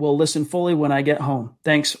work, will listen fully when I get home.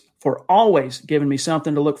 Thanks for always giving me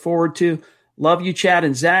something to look forward to. Love you, Chad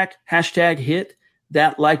and Zach. Hashtag hit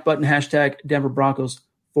that like button. Hashtag Denver Broncos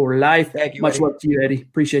for life. Thank you, much Eddie. love to you, Eddie.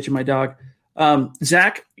 Appreciate you, my dog.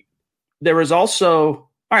 Zach, there was also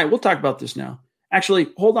 – all right, we'll talk about this now. Actually,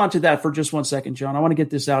 hold on to that for just 1 second, John. I want to get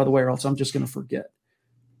this out of the way or else I'm just going to forget.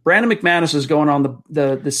 Brandon McManus is going on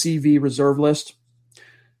the CV reserve list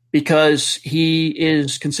because he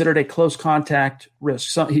is considered a close contact risk.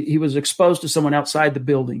 So he was exposed to someone outside the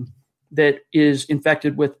building that is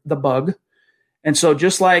infected with the bug. And so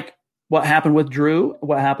just like what happened with Drew,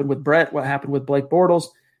 what happened with Brett, what happened with Blake Bortles,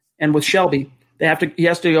 and with Shelby, he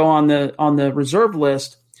has to go on the reserve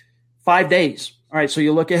list 5 days. All right, so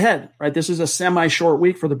you look ahead, right? This is a semi-short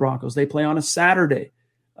week for the Broncos. They play on a Saturday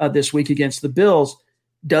this week against the Bills.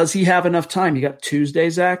 Does he have enough time? You got Tuesday,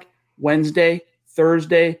 Zach, Wednesday,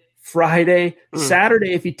 Thursday, Friday,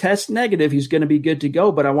 Saturday. If he tests negative, he's going to be good to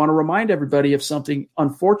go. But I want to remind everybody of something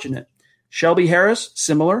unfortunate. Shelby Harris,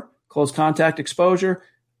 similar, close contact exposure,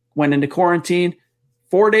 went into quarantine.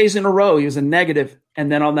 4 days in a row, he was a negative.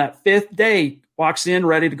 And then on that fifth day, walks in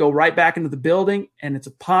ready to go right back into the building, and it's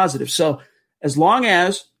a positive. So as long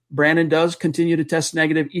as Brandon does continue to test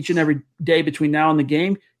negative each and every day between now and the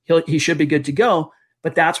game, he should be good to go.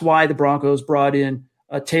 But that's why the Broncos brought in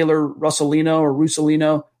Taylor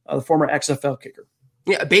Russolino, the former XFL kicker.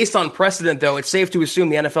 Yeah, based on precedent, though, it's safe to assume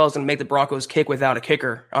the NFL is going to make the Broncos kick without a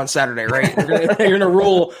kicker on Saturday, right? You're going to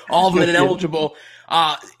rule all of them ineligible.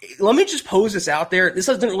 Let me just pose this out there. This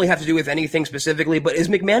doesn't really have to do with anything specifically, but is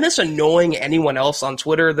McManus annoying anyone else on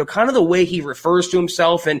Twitter? The way he refers to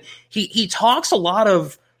himself, and he talks a lot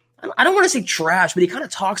of, I don't want to say trash, but he kind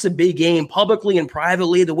of talks a big game publicly and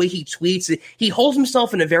privately, the way he tweets. He holds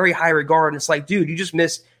himself in a very high regard, and it's like, dude, you just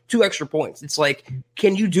missed 2 extra points. It's like,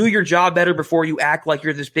 can you do your job better before you act like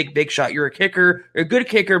you're this big shot? You're a kicker, you're a good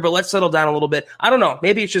kicker, but let's settle down a little bit. I don't know.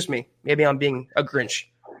 Maybe it's just me. Maybe I'm being a Grinch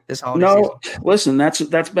this holiday season. Listen,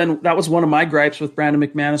 that was one of my gripes with Brandon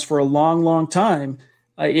McManus for a long, long time.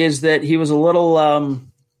 is that he was a little,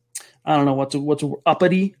 I don't know what's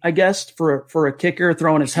uppity, I guess, for a kicker,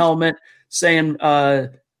 throwing his helmet, saying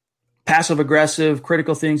passive aggressive,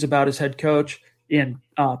 critical things about his head coach in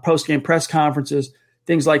post-game press conferences,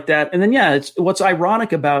 things like that. And then, it's what's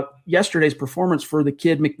ironic about yesterday's performance for the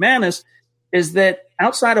kid McManus is that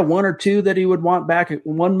outside of one or two that he would want back,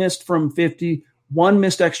 one missed from 50, one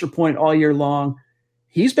missed extra point all year long,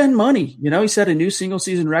 he's been money. He set a new single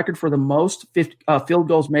season record for the most field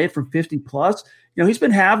goals made from 50 plus. He's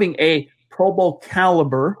been having a Pro Bowl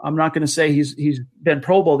caliber. I'm not going to say he's been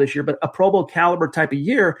Pro Bowl this year, but a Pro Bowl caliber type of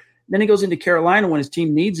year. Then he goes into Carolina when his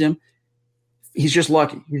team needs him. He's just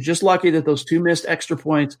lucky. He's just lucky that those two missed extra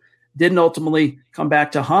points didn't ultimately come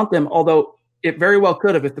back to haunt them, although it very well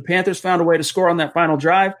could have. If the Panthers found a way to score on that final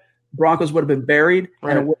drive, Broncos would have been buried,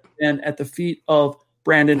 and it would have been at the feet of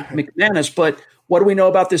Brandon McManus. But what do we know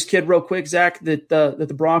about this kid real quick, Zach, that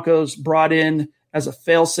the Broncos brought in as a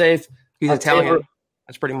fail-safe? He's Italian.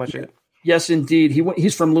 That's pretty much it. Yes, indeed.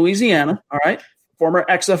 He's from Louisiana, all right? Former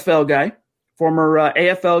XFL guy, former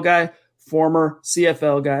AFL guy, former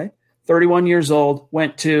CFL guy, 31 years old,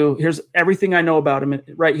 here's everything I know about him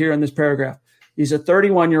right here in this paragraph. He's a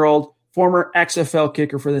 31-year-old former XFL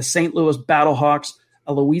kicker for the St. Louis Battlehawks,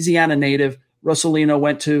 a Louisiana native. Rosalino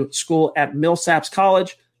went to school at Millsaps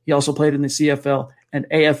College. He also played in the CFL and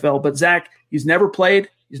AFL. But, Zach, he's never played.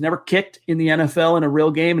 He's never kicked in the NFL in a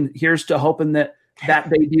real game, and here's to hoping that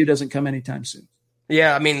debut doesn't come anytime soon.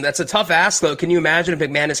 Yeah, I mean, that's a tough ask, though. Can you imagine if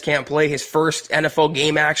McManus can't play? His first NFL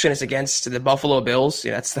game action is against the Buffalo Bills.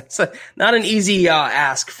 Yeah, that's not an easy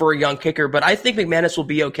ask for a young kicker, but I think McManus will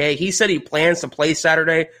be okay. He said he plans to play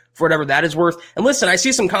Saturday for whatever that is worth. And listen, I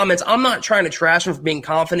see some comments. I'm not trying to trash him for being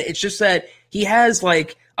confident. It's just that he has,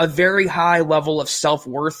 a very high level of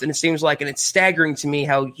self-worth, and it seems like, and it's staggering to me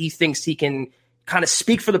how he thinks he can kind of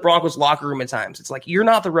speak for the Broncos locker room at times. It's like, you're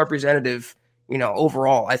not the representative,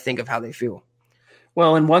 overall, I think, of how they feel.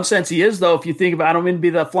 Well, in one sense he is, though. If you think about it, I don't mean to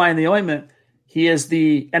be the fly in the ointment. He is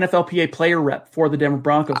the NFLPA player rep for the Denver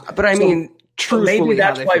Broncos. But I mean, truthfully, maybe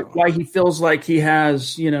that's why he feels like he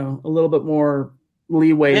has, a little bit more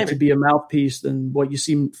leeway to be a mouthpiece than what you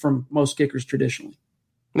see from most kickers traditionally.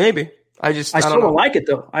 Maybe. I still don't like it,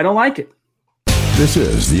 though. I don't like it. This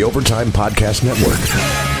is the Overtime Podcast Network.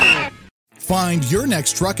 Find your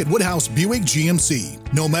next truck at Woodhouse Buick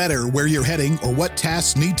GMC. No matter where you're heading or what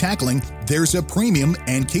tasks need tackling, there's a premium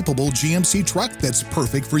and capable GMC truck that's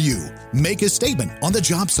perfect for you. Make a statement on the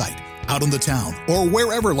job site, out on the town, or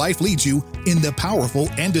wherever life leads you in the powerful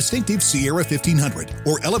and distinctive Sierra 1500,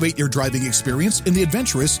 or elevate your driving experience in the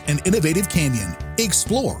adventurous and innovative Canyon.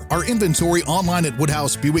 Explore our inventory online at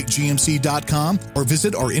WoodhouseBuickGMC.com or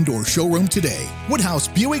visit our indoor showroom today. Woodhouse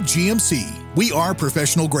Buick GMC. We are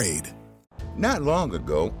professional grade. Not long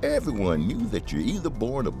ago, everyone knew that you're either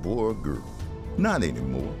born a boy or girl. Not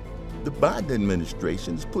anymore. The Biden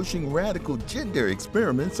administration is pushing radical gender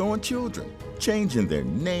experiments on children, changing their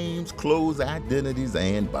names, clothes, identities,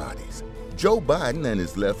 and bodies. Joe Biden and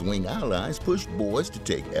his left-wing allies push boys to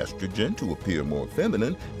take estrogen to appear more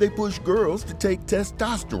feminine. They push girls to take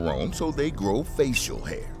testosterone so they grow facial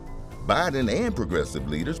hair. Biden and progressive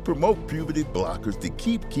leaders promote puberty blockers to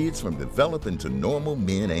keep kids from developing to normal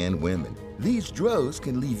men and women. These drugs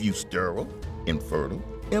can leave you sterile, infertile,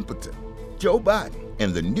 impotent. Joe Biden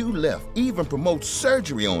and the new left even promote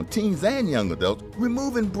surgery on teens and young adults,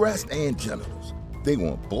 removing breast and genitals. They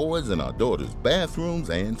want boys in our daughters' bathrooms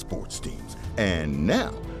and sports teams. And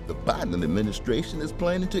now, the Biden administration is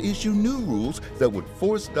planning to issue new rules that would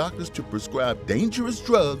force doctors to prescribe dangerous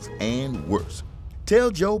drugs and worse. Tell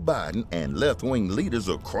Joe Biden and left-wing leaders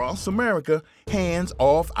across America, hands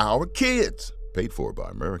off our kids. Paid for by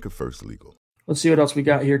America First Legal. Let's see what else we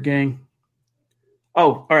got here, gang.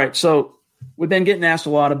 Oh, all right. So we've been getting asked a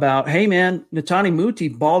lot about, hey, man, Netane Muti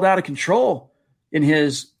balled out of control in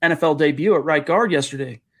his NFL debut at right guard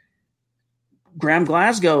yesterday. Graham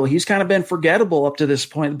Glasgow, he's kind of been forgettable up to this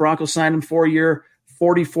point. The Broncos signed him 4-year,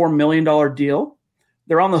 $44 million deal.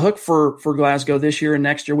 They're on the hook for Glasgow this year and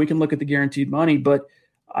next year. We can look at the guaranteed money, but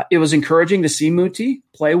it was encouraging to see Muti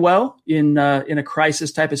play well in a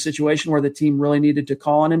crisis type of situation where the team really needed to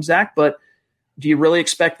call on him, Zach. But do you really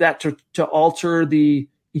expect that to alter the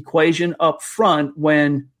equation up front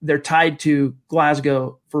when they're tied to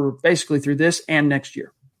Glasgow for basically through this and next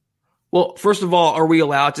year? Well, first of all, are we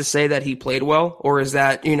allowed to say that he played well? Or is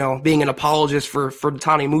that, being an apologist for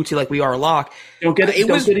Netane Muti like we are Locke? Don't get it.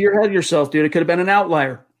 Don't get in your head yourself, dude. It could have been an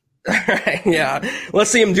outlier. Yeah.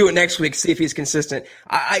 Let's see him do it next week, see if he's consistent.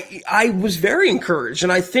 I was very encouraged,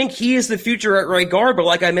 and I think he is the future at right guard. But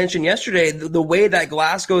like I mentioned yesterday, the way that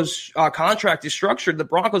Glasgow's contract is structured, the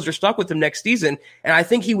Broncos are stuck with him next season. And I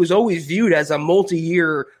think he was always viewed as a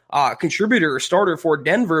multi-year contributor or starter for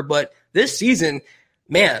Denver. But this season,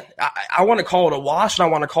 man, I want to call it a wash and I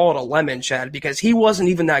want to call it a lemon, Chad, because he wasn't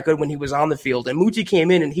even that good when he was on the field. And Muti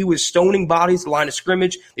came in and he was stoning bodies, the line of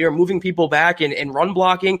scrimmage. They were moving people back and run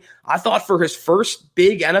blocking. I thought for his first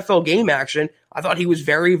big NFL game action, I thought he was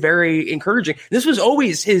very, very encouraging. This was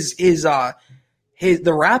always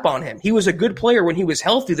the rap on him. He was a good player when he was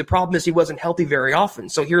healthy. The problem is he wasn't healthy very often.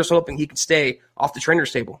 So here's hoping he can stay off the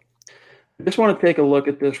trainer's table. I just want to take a look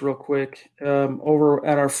at this real quick over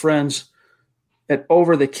at our friends at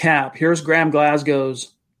Over the Cap. Here's Graham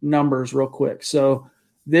Glasgow's numbers real quick. So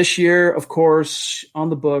this year, of course, on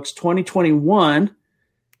the books, 2021,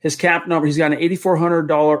 his cap number, he's got an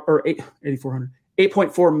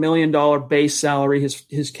 $8.4 million base salary.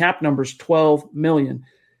 His cap number is $12 million.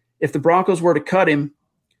 If the Broncos were to cut him,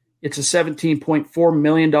 it's a $17.4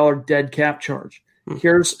 million dead cap charge.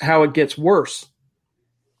 Here's how it gets worse.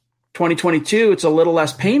 2022, it's a little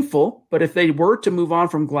less painful, but if they were to move on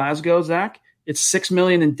from Glasgow, Zach, it's $6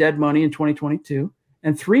 million in dead money in 2022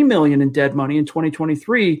 and $3 million in dead money in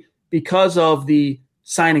 2023 because of the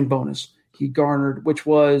signing bonus he garnered, which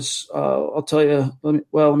was, I'll tell you,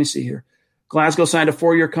 let me see here. Glasgow signed a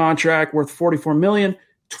 4-year contract worth $44 million.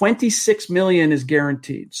 $26 million is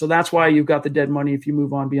guaranteed. So that's why you've got the dead money if you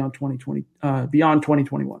move on beyond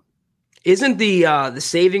 2021. Isn't the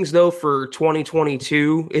savings though for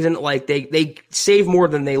 2022? Isn't it like they save more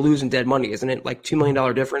than they lose in dead money? Isn't it like $2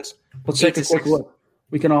 million difference? Let's take a quick look.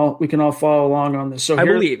 We can all follow along on this. So I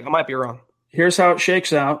believe I might be wrong. Here's how it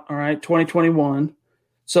shakes out. All right, 2021.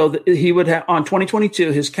 So he would have on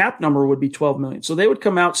 2022 his cap number would be $12 million. So they would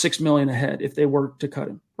come out $6 million ahead if they were to cut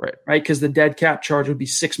him. Right, because the dead cap charge would be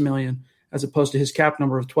 $6 million as opposed to his cap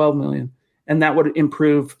number of $12 million. And that would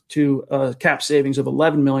improve to a cap savings of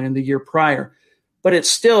 $11 million the year prior. But it's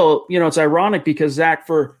still, it's ironic because, Zach,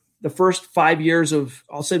 for the first 5 years of,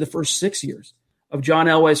 I'll say the first 6 years of John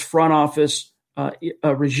Elway's front office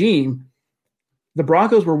regime, the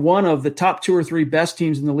Broncos were one of the top 2 or 3 best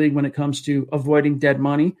teams in the league when it comes to avoiding dead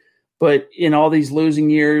money. But in all these losing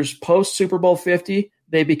years, post Super Bowl 50,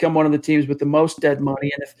 they become one of the teams with the most dead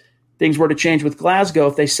money. And if things were to change with Glasgow,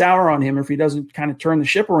 if they sour on him or if he doesn't kind of turn the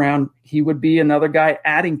ship around, he would be another guy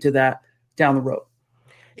adding to that down the road.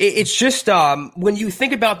 It's just when you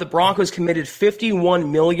think about the Broncos committed $51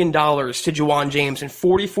 million to Juwan James and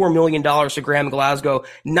 $44 million to Graham Glasgow,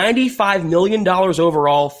 $95 million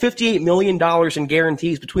overall, $58 million in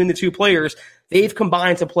guarantees between the two players. They've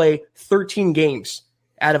combined to play 13 games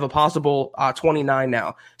out of a possible 29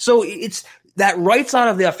 now. So it's that right side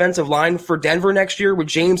of the offensive line for Denver next year with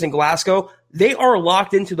James and Glasgow, they are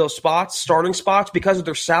locked into those spots, starting spots, because of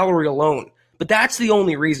their salary alone. But that's the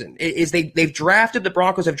only reason, is they've drafted, the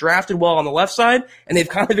Broncos have drafted well on the left side, and they've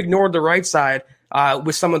kind of ignored the right side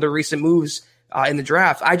with some of the recent moves in the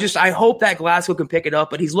draft. I hope that Glasgow can pick it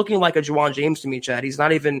up, but he's looking like a Juwan James to me, Chad. He's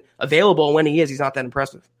not even available. When he is, he's not that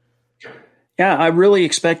impressive. Yeah, I really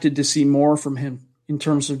expected to see more from him in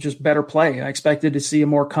terms of just better play. I expected to see a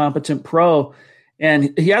more competent pro,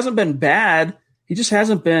 and he hasn't been bad. He just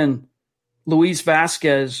hasn't been Luis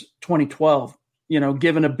Vasquez 2012.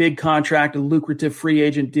 Given a big contract, a lucrative free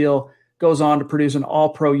agent deal, goes on to produce an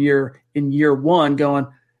all-pro year in year one,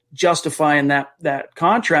 justifying that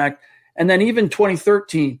contract. And then even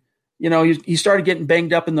 2013, he started getting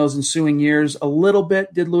banged up in those ensuing years a little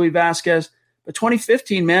bit, did Luis Vasquez. But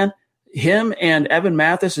 2015, man, him and Evan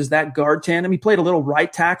Mathis is that guard tandem. He played a little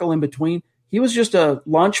right tackle in between. He was just a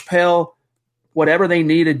lunch pail, whatever they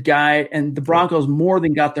needed guy, and the Broncos more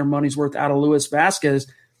than got their money's worth out of Luis Vasquez.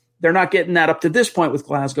 They're not getting that up to this point with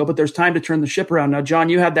Glasgow, but there's time to turn the ship around. Now, John,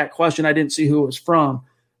 you had that question. I didn't see who it was from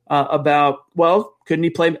about, couldn't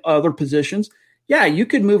he play other positions? Yeah, you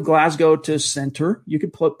could move Glasgow to center. You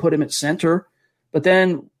could put him at center, but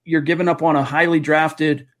then you're giving up on a highly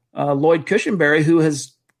drafted Lloyd Cushenberry, who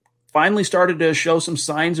has finally started to show some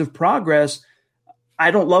signs of progress.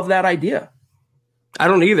 I don't love that idea. I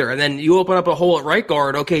don't either. And then you open up a hole at right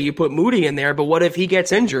guard. Okay, you put Moody in there, but what if he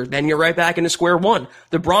gets injured? Then you're right back into square one.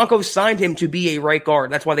 The Broncos signed him to be a right guard.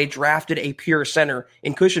 That's why they drafted a pure center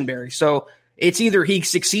in Cushenberry. So it's either he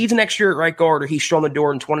succeeds next year at right guard or he's shown the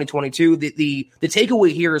door in 2022. The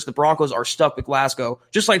takeaway here is the Broncos are stuck with Glasgow,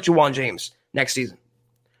 just like Juwan James next season.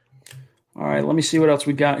 All right, let me see what else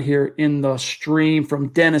we got here in the stream from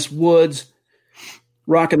Dennis Woods,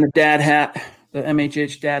 rocking the dad hat. The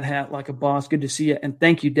MHH dad hat like a boss. Good to see you. And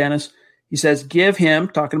thank you, Dennis. He says, give him,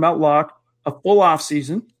 talking about Locke, a full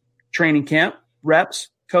offseason, training camp, reps,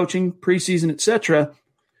 coaching, preseason, etc. If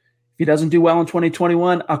he doesn't do well in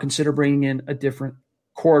 2021, I'll consider bringing in a different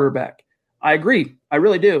quarterback. I agree. I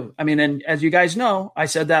really do. I mean, and as you guys know, I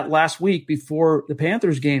said that last week before the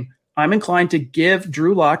Panthers game. I'm inclined to give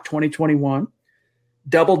Drew Lock 2021,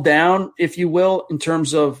 double down, if you will, in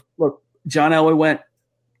terms of, look, John Elway went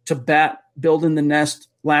to bat building the nest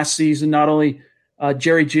last season, not only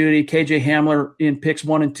Jerry Jeudy, KJ Hamler in picks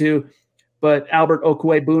 1 and 2, but Albert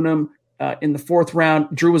Okwuegbunam in the 4th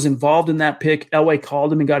round. Drew was involved in that pick. Elway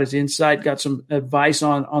called him and got his insight, got some advice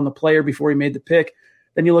on the player before he made the pick.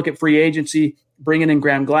 Then you look at free agency, bringing in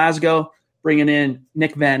Graham Glasgow, bringing in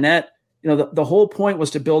Nick Van Nett. You know, the whole point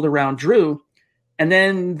was to build around Drew. And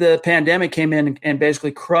then the pandemic came in and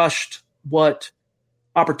basically crushed what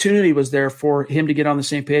opportunity was there for him to get on the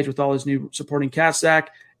same page with all his new supporting cast,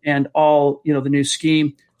 Zach, and all, the new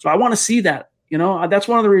scheme. So I want to see that. That's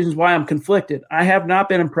one of the reasons why I'm conflicted. I have not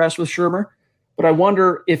been impressed with Shurmur, but I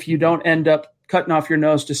wonder if you don't end up cutting off your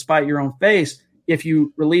nose to spite your own face if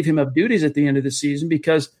you relieve him of duties at the end of the season,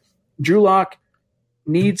 because Drew Lock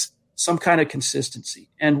needs some kind of consistency.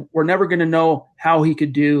 And we're never going to know how he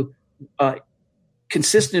could do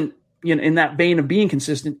consistent, in that vein of being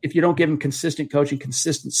consistent, if you don't give him consistent coaching,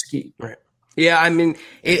 consistent scheme. Right. Yeah, I mean,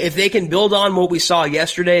 if they can build on what we saw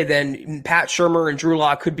yesterday, then Pat Shurmur and Drew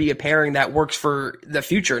Lock could be a pairing that works for the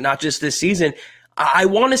future, not just this season. I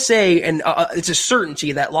want to say, and it's a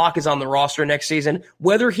certainty that Locke is on the roster next season.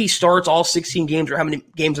 Whether he starts all 16 games or how many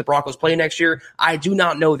games the Broncos play next year, I do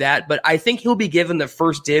not know that, but I think he'll be given the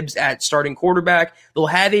first dibs at starting quarterback. They'll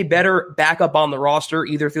have a better backup on the roster,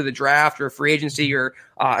 either through the draft or free agency or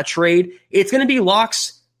a trade. It's going to be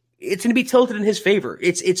Locke's. It's going to be tilted in his favor.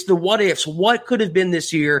 It's the what ifs. What could have been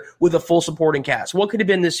this year with a full supporting cast? What could have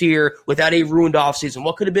been this year without a ruined offseason?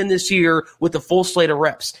 What could have been this year with a full slate of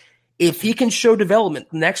reps? If he can show development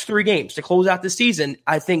the next 3 games to close out the season,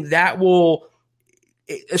 I think that will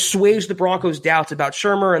assuage the Broncos' doubts about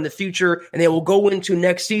Shurmur and the future, and they will go into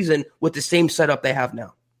next season with the same setup they have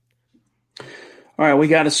now. All right, we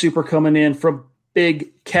got a super coming in from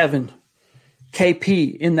Big Kevin.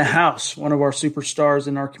 KP in the house, one of our superstars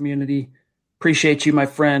in our community. Appreciate you, my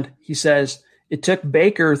friend. He says, it took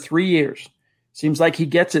Baker 3 years. Seems like he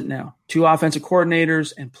gets it now. 2 offensive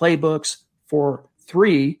coordinators and playbooks for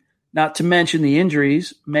 3. Not to mention the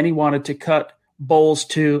injuries. Many wanted to cut Bowles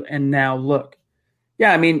too, and now look.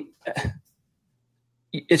 Yeah, I mean,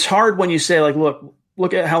 it's hard when you say, like,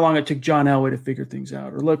 look at how long it took John Elway to figure things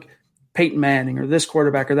out, or look, Peyton Manning, or this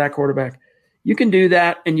quarterback or that quarterback. You can do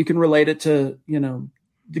that, and you can relate it to,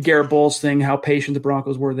 the Garrett Bowles thing, how patient the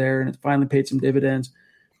Broncos were there, and it finally paid some dividends.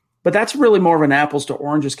 But that's really more of an apples to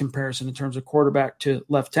oranges comparison in terms of quarterback to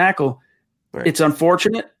left tackle. Right. It's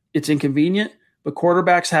unfortunate. It's inconvenient. But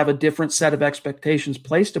quarterbacks have a different set of expectations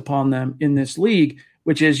placed upon them in this league,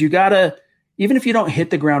 which is you got to, even if you don't hit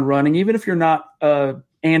the ground running, even if you're not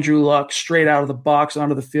Andrew Luck straight out of the box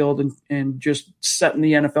onto the field and just setting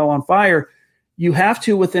the NFL on fire, you have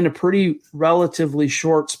to, within a pretty relatively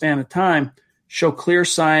short span of time, show clear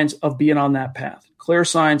signs of being on that path, clear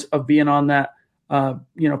signs of being on that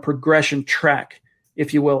progression track,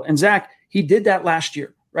 if you will. And Zach, he did that last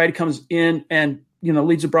year, right? He comes in and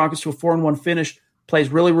leads the Broncos to a 4-1 finish, plays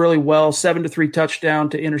really, really well, 7-3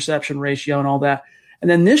 touchdown to interception ratio and all that. And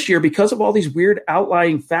then this year, because of all these weird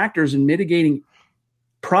outlying factors and mitigating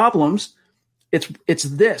problems, it's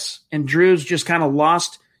this. And Drew's just kind of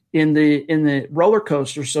lost in the roller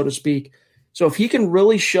coaster, so to speak. So if he can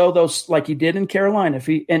really show those like he did in Carolina,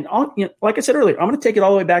 like I said earlier, I'm going to take it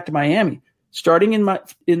all the way back to Miami, starting in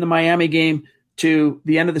the Miami game to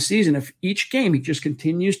the end of the season. If each game he just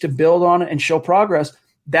continues to build on it and show progress,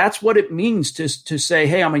 that's what it means to say,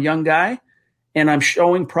 hey, I'm a young guy and I'm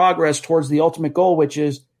showing progress towards the ultimate goal, which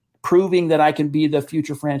is proving that I can be the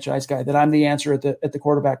future franchise guy, that I'm the answer at the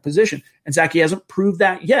quarterback position. And Zach, he hasn't proved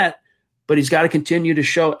that yet, but he's got to continue to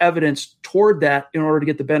show evidence toward that in order to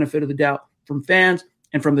get the benefit of the doubt from fans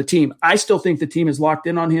and from the team. I still think the team is locked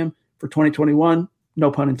in on him for 2021,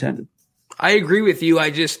 no pun intended. I agree with you.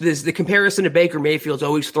 The comparison to Baker Mayfield's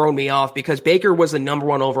always thrown me off because Baker was the number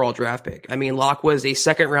 1 overall draft pick. I mean, Locke was a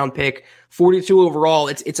 2nd round pick, 42 overall.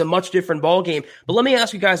 It's a much different ball game. But let me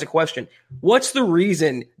ask you guys a question. What's the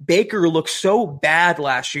reason Baker looked so bad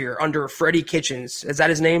last year under Freddie Kitchens? Is that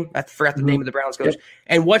his name? I forgot the name of the Browns coach. Yep.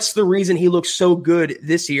 And what's the reason he looks so good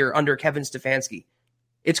this year under Kevin Stefanski?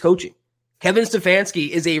 It's coaching. Kevin Stefanski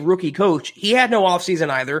is a rookie coach. He had no offseason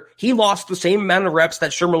either. He lost the same amount of reps that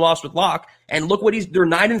Shurmur lost with Locke. And look what they're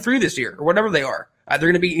 9-3 this year, or whatever they are.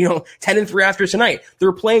 They're going to be, 10-3 after tonight.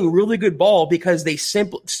 They're playing really good ball because they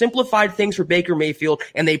simplified things for Baker Mayfield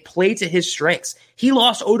and they play to his strengths. He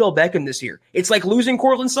lost Odell Beckham this year. It's like losing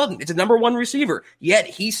Courtland Sutton. It's a number one receiver, yet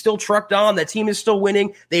he's still trucked on. That team is still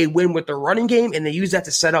winning. They win with the running game and they use that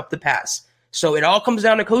to set up the pass. So it all comes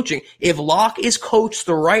down to coaching. If Locke is coached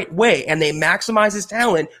the right way and they maximize his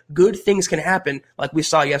talent, good things can happen like we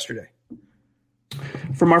saw yesterday.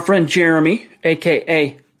 From our friend Jeremy,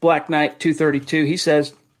 a.k.a. Black Knight 232, he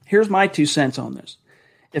says, here's my 2 cents on this.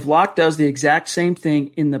 If Locke does the exact same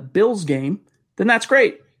thing in the Bills game, then that's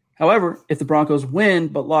great. However, if the Broncos win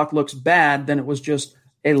but Locke looks bad, then it was just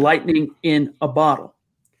a lightning in a bottle.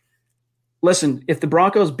 Listen, if the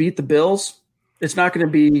Broncos beat the Bills, it's not going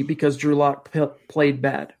to be because Drew Lock played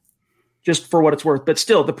bad, just for what it's worth. But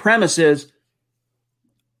still, the premise is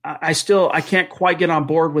I can't quite get on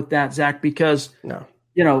board with that, Zach, because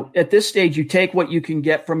at this stage, you take what you can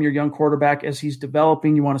get from your young quarterback as he's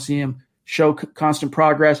developing. You want to see him show constant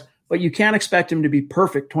progress, but you can't expect him to be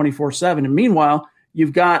perfect 24/7. And meanwhile,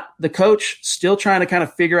 you've got the coach still trying to kind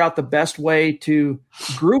of figure out the best way to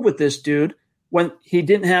groove with this dude when he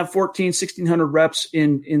didn't have 1,600 reps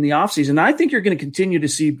in the offseason. I think you're going to continue to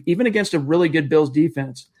see, even against a really good Bills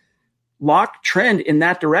defense, Locke trend in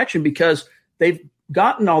that direction because they've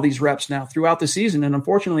gotten all these reps now throughout the season. And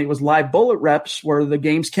unfortunately, it was live bullet reps where the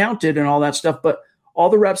games counted and all that stuff. But all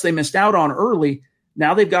the reps they missed out on early,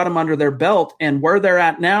 now they've got them under their belt. And where they're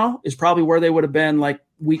at now is probably where they would have been like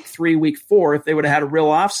week 3, week 4 if they would have had a real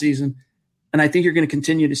offseason. And I think you're going to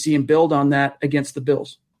continue to see him build on that against the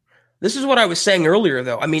Bills. This is what I was saying earlier,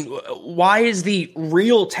 though. I mean, why is the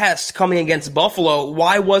real test coming against Buffalo?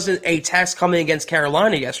 Why wasn't a test coming against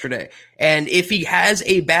Carolina yesterday? And if he has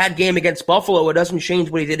a bad game against Buffalo, it doesn't change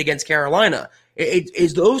what he did against Carolina. It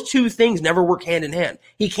is those two things never work hand in hand.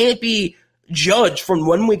 He can't be judged from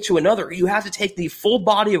one week to another. You have to take the full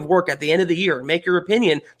body of work at the end of the year and make your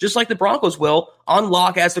opinion, just like the Broncos will, on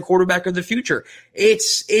Locke as the quarterback of the future.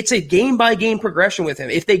 It's a game-by-game progression with him.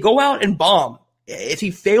 If they go out and bomb, if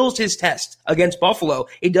he fails his test against Buffalo,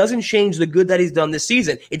 it doesn't change the good that he's done this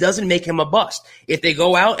season. It doesn't make him a bust. If they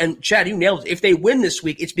go out, and Chad, you nailed it, if they win this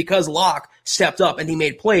week, it's because Locke stepped up and he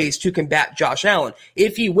made plays to combat Josh Allen.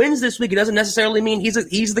 If he wins this week, it doesn't necessarily mean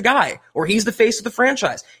he's the guy or he's the face of the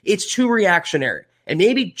franchise. It's too reactionary. And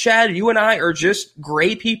maybe, Chad, you and I are just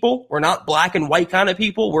gray people. We're not black and white kind of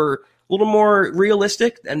people. We're a little more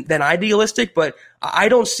realistic than idealistic, but I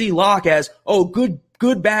don't see Locke as,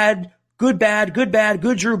 good, bad, good, bad, good, bad,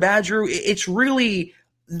 good Drew, bad Drew. It's really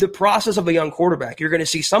the process of a young quarterback. You're going to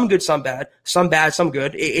see some good, some bad, some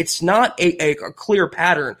good. It's not a clear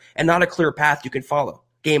pattern and not a clear path you can follow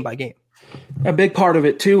game by game. A big part of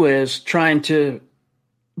it, too, is trying to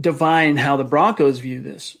divine how the Broncos view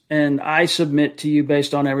this. And I submit to you,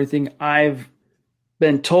 based on everything I've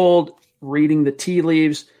been told, reading the tea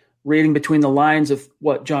leaves, reading between the lines of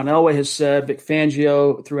what John Elway has said, Vic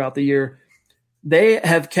Fangio throughout the year, they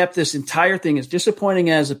have kept this entire thing, as disappointing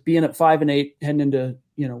as being at 5-8 heading into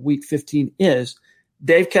week 15 is.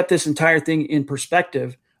 They've kept this entire thing in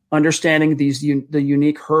perspective, understanding the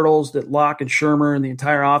unique hurdles that Locke and Shermer and the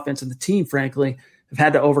entire offense and the team, frankly, have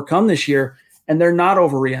had to overcome this year, and they're not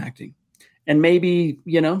overreacting. And maybe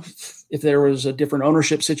if there was a different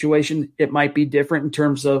ownership situation, it might be different in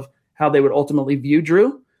terms of how they would ultimately view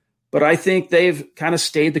Drew. But I think they've kind of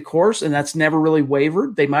stayed the course, and that's never really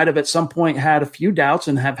wavered. They might have at some point had a few doubts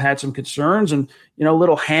and have had some concerns and, a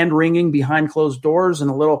little hand-wringing behind closed doors and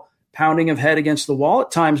a little pounding of head against the wall at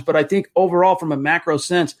times. But I think overall, from a macro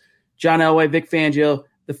sense, John Elway, Vic Fangio,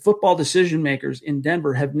 the football decision-makers in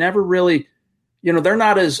Denver have never really, they're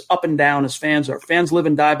not as up and down as fans are. Fans live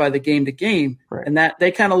and die by the game to game, right. And that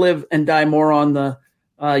they kind of live and die more on the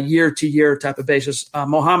year-to-year type of basis.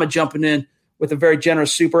 Mohammed jumping in with a very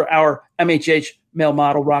generous super, our MHH male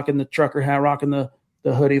model, rocking the trucker hat, rocking the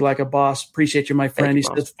hoodie like a boss. Appreciate you, my friend. He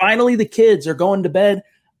says, finally the kids are going to bed.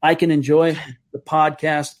 I can enjoy the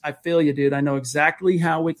podcast. I feel you, dude. I know exactly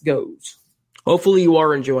how it goes. Hopefully you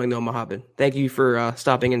are enjoying, though, Mohammed. Thank you for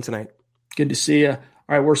stopping in tonight. Good to see you. All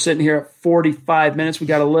right, we're sitting here at 45 minutes. We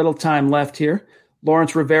got a little time left here.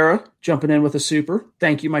 Lawrence Rivera jumping in with a super.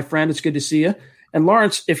 Thank you, my friend. It's good to see you. And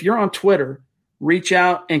Lawrence, if you're on Twitter, reach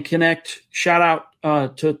out and connect, shout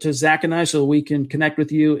out to Zach and I so we can connect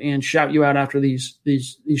with you and shout you out after these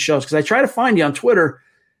shows. Because I try to find you on Twitter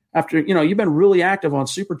after, you've been really active on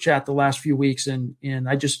Super Chat the last few weeks, and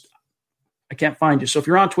I can't find you. So if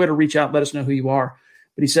you're on Twitter, reach out, let us know who you are.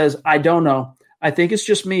 But he says, I don't know. I think it's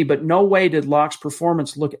just me, but no way did Locke's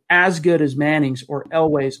performance look as good as Manning's or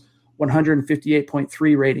Elway's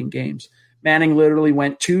 158.3 rating games. Manning literally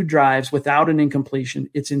went 2 drives without an incompletion.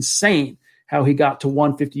 It's insane how he got to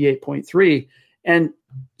 158.3. And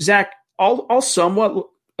Zach, I'll somewhat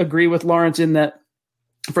agree with Lawrence in that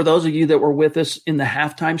for those of you that were with us in the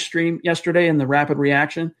halftime stream yesterday in the rapid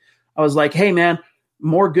reaction, I was like, hey man,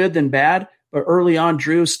 more good than bad. But early on,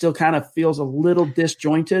 Drew still kind of feels a little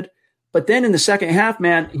disjointed. But then in the second half,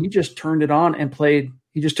 man, he just turned it on and played.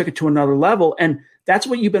 He just took it to another level. And that's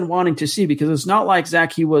what you've been wanting to see, because it's not like,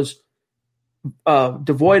 Zach, he was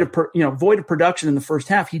void of production in the first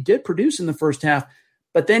half. He did produce in the first half,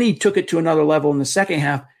 but then he took it to another level in the second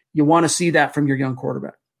half. You want to see that from your young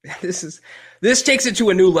quarterback. This takes it to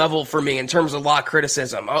a new level for me in terms of Locke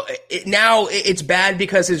criticism. Now it's bad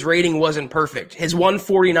because his rating wasn't perfect. His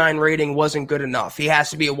 149 rating wasn't good enough. He has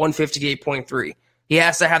to be a 158.3. He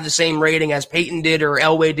has to have the same rating as Peyton did or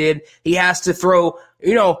Elway did. He has to throw,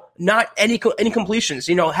 not any completions.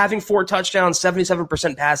 Having 4 touchdowns,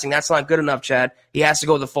 77% passing, that's not good enough, Chad. He has to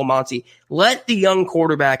go the full Monty. Let the young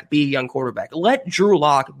quarterback be a young quarterback. Let Drew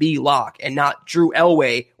Lock be Lock and not Drew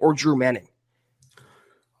Elway or Drew Manning.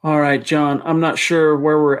 All right, John, I'm not sure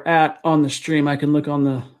where we're at on the stream. I can look on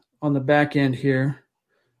the back end here.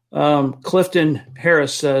 Clifton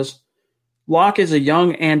Harris says, Lock is a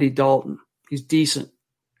young Andy Dalton. He's decent,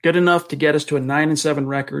 good enough to get us to a 9-7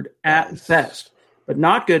 record at best, but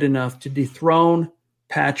not good enough to dethrone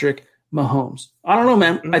Patrick Mahomes. I don't know,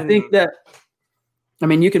 man. I think that,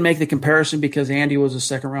 you can make the comparison because Andy was a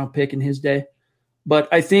second-round pick in his day, but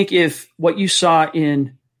I think if what you saw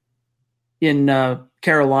in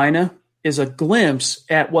Carolina is a glimpse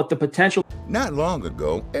at what the potential. Not long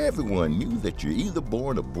ago, everyone knew that you're either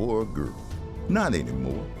born a boy or girl. Not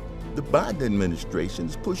anymore. The Biden administration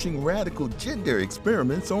is pushing radical gender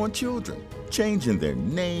experiments on children, changing their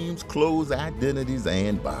names, clothes, identities,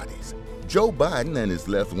 and bodies. Joe Biden and his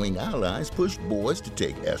left-wing allies push boys to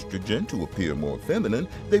take estrogen to appear more feminine.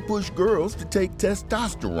 They push girls to take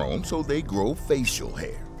testosterone so they grow facial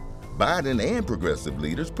hair. Biden and progressive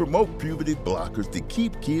leaders promote puberty blockers to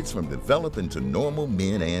keep kids from developing to normal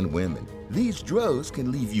men and women. These drugs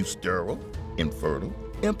can leave you sterile, infertile,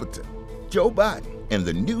 impotent. Joe Biden and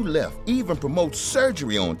the new left even promote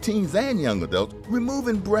surgery on teens and young adults,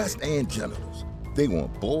 removing breasts and genitals. They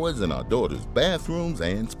want boys in our daughters' bathrooms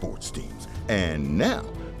and sports teams. And now,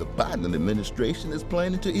 the Biden administration is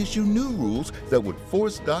planning to issue new rules that would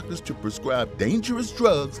force doctors to prescribe dangerous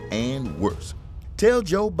drugs and worse. Tell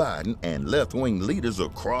Joe Biden and left-wing leaders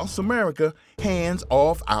across America, hands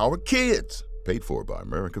off our kids. Paid for by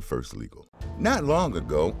America First Legal. Not long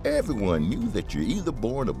ago, everyone knew that you're either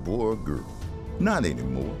born a boy or girl. Not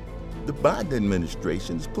anymore. The Biden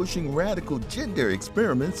administration is pushing radical gender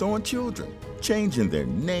experiments on children, changing their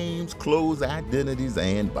names, clothes, identities,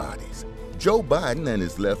 and bodies. Joe Biden and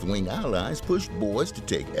his left-wing allies push boys to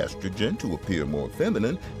take estrogen to appear more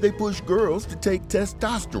feminine. They push girls to take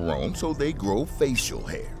testosterone so they grow facial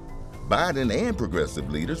hair. Biden and progressive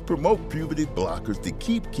leaders promote puberty blockers to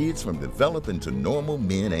keep kids from developing to normal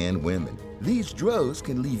men and women. These drugs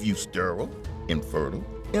can leave you sterile, infertile,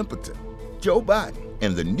 impotent. Joe Biden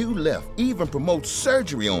and the new left even promote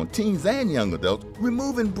surgery on teens and young adults,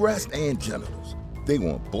 removing breasts and genitals. They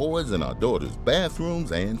want boys in our daughters'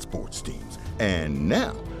 bathrooms and sports teams. And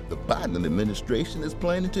now, the Biden administration is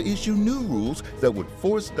planning to issue new rules that would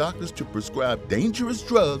force doctors to prescribe dangerous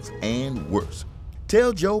drugs and worse.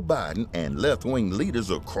 Tell Joe Biden and left-wing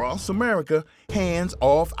leaders across America, hands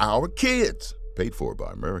off our kids. Paid for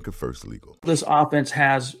by America First Legal. This offense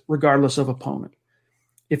has, regardless of opponent.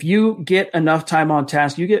 If you get enough time on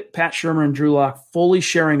task, you get Pat Shurmur and Drew Lock fully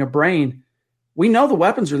sharing a brain. We know the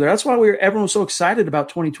weapons are there. That's why everyone was so excited about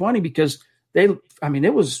 2020, because it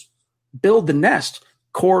was build the nest.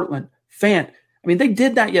 Cortland, Fant. They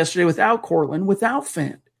did that yesterday without Cortland, without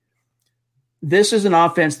Fant. This is an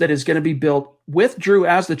offense that is going to be built with Drew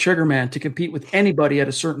as the trigger man to compete with anybody at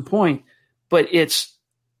a certain point, but it's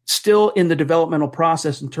still in the developmental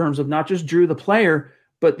process in terms of not just Drew the player,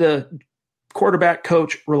 but the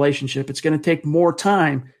quarterback-coach relationship. It's going to take more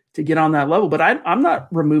time to get on that level, but I'm not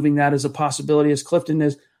removing that as a possibility, as Clifton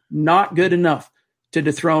is not good enough to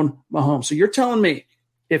dethrone Mahomes. So you're telling me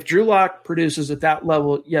if Drew Lock produces at that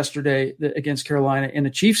level yesterday against Carolina in a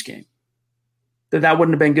Chiefs game, that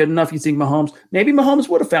wouldn't have been good enough? You think maybe Mahomes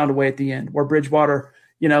would have found a way at the end where Bridgewater,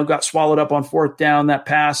 got swallowed up on fourth down, that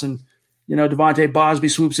pass, and, Devontae Bosby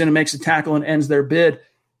swoops in and makes a tackle and ends their bid.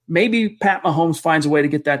 Maybe Pat Mahomes finds a way to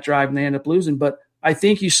get that drive and they end up losing. But I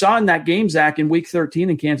think you saw in that game, Zach, in week 13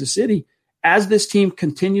 in Kansas City, as this team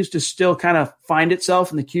continues to still kind of find itself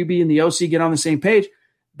and the QB and the OC get on the same page,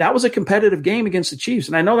 that was a competitive game against the Chiefs.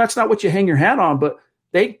 And I know that's not what you hang your hat on, but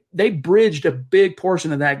they bridged a big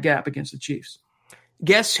portion of that gap against the Chiefs.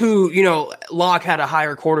 Guess who, Locke had a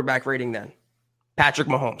higher quarterback rating than? Patrick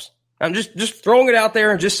Mahomes. I'm just throwing it out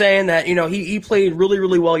there and just saying that, he played really,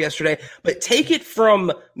 really well yesterday. But take it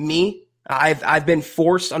from me. I've been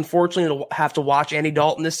forced, unfortunately, to have to watch Andy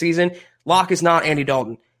Dalton this season. Locke is not Andy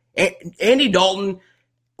Dalton. Andy Dalton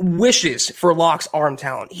wishes for Locke's arm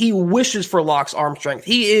talent. He wishes for Locke's arm strength.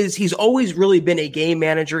 He's always really been a game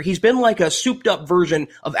manager. He's been like a souped up version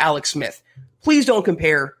of Alex Smith. Please don't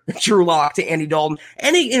compare Drew Lock to Andy Dalton.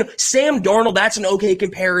 Sam Darnold, that's an okay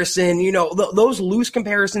comparison. Those loose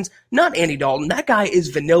comparisons, not Andy Dalton. That guy is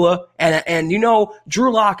vanilla. And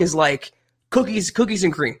Drew Lock is like cookies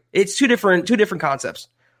and cream. It's two different concepts.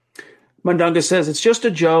 Mundunga says, it's just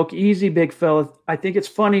a joke. Easy, big fella. I think it's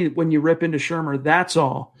funny when you rip into Shurmur. That's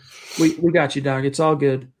all. We got you, dog. It's all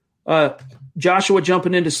good. Joshua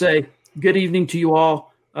jumping in to say, good evening to you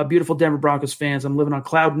all. Beautiful Denver Broncos fans. I'm living on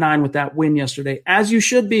cloud 9 with that win yesterday, as you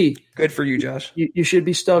should be. Good for you, Josh. You should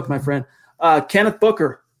be stoked, my friend. Kenneth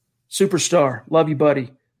Booker, superstar. Love you,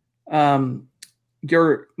 buddy.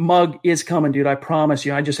 Your mug is coming, dude. I promise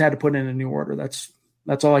you. I just had to put in a new order. That's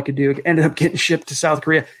all I could do. It ended up getting shipped to South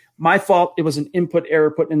Korea. My fault. It was an input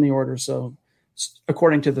error putting in the order. So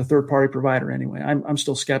according to the third-party provider anyway, I'm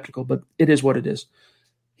still skeptical, but it is what it is.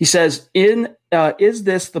 He says, is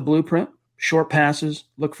this the blueprint? Short passes,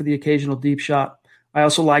 look for the occasional deep shot. I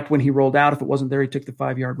also liked when he rolled out. If it wasn't there, he took the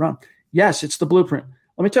 5-yard run. Yes, it's the blueprint.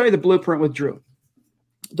 Let me tell you the blueprint with Drew.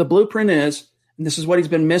 The blueprint is, and this is what he's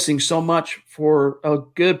been missing so much for a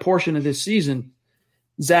good portion of this season,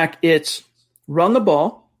 Zach, it's run the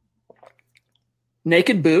ball,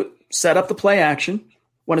 naked boot, set up the play action.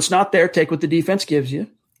 When it's not there, take what the defense gives you.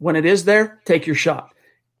 When it is there, take your shot.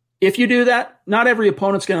 If you do that, not every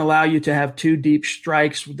opponent's going to allow you to have 2 deep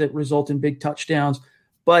strikes that result in big touchdowns.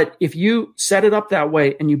 But if you set it up that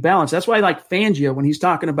way and you balance, that's why I like Fangio when he's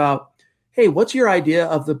talking about, hey, what's your idea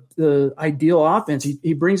of the ideal offense?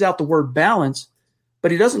 He brings out the word balance,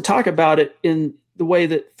 but he doesn't talk about it in the way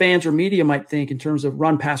that fans or media might think in terms of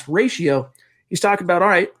run-pass ratio. He's talking about, all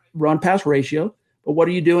right, run-pass ratio, but what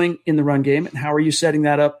are you doing in the run game and how are you setting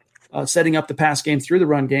that up, setting up the pass game through the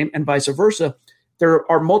run game and vice versa? There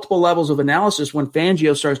are multiple levels of analysis when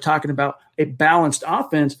Fangio starts talking about a balanced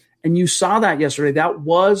offense, and you saw that yesterday. That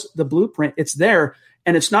was the blueprint. It's there,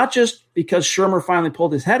 and it's not just because Shurmur finally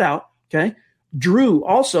pulled his head out, okay? Drew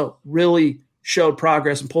also really showed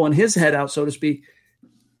progress in pulling his head out, so to speak.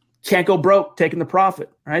 Can't go broke taking the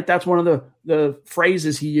profit, right? That's one of the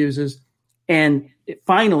phrases he uses, and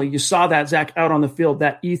finally you saw that, Zach, out on the field,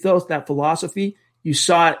 that ethos, that philosophy. You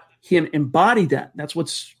saw him embody that. That's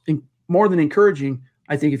what's more than encouraging,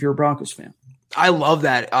 I think, if you're a Broncos fan. I love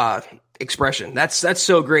that expression. That's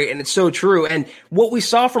so great, and it's so true. And what we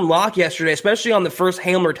saw from Locke yesterday, especially on the first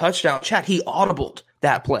Hail Mary touchdown, Chad, he audibled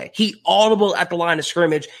that play. He audibled at the line of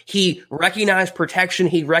scrimmage. He recognized protection.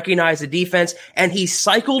 He recognized the defense, and he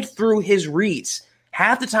cycled through his reads.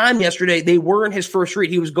 Half the time yesterday, they weren't his first read.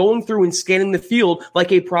 He was going through and scanning the field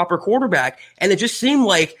like a proper quarterback, and it just seemed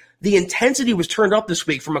like the intensity was turned up this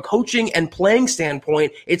week from a coaching and playing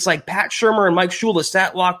standpoint. It's like Pat Shurmur and Mike Shula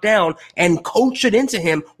sat locked down and coached it into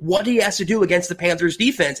him what he has to do against the Panthers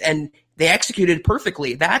defense, and they executed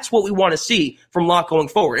perfectly. That's what we want to see from Locke going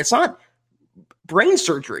forward. It's not brain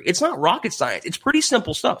surgery. It's not rocket science. It's pretty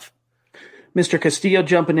simple stuff. Mr. Castillo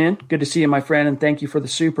jumping in. Good to see you, my friend, and thank you for the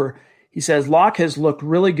super. He says, Locke has looked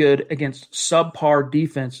really good against subpar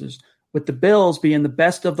defenses. With the Bills being the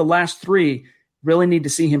best of the last 3, really need to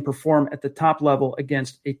see him perform at the top level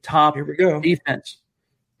against a top defense.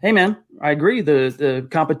 Hey, man, I agree. The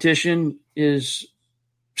competition is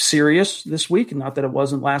serious this week. Not that it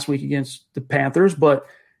wasn't last week against the Panthers, but,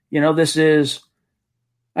 this is,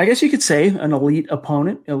 I guess you could say, an elite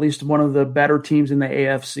opponent, at least one of the better teams in the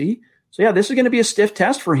AFC. So, yeah, this is going to be a stiff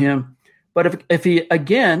test for him. But if he,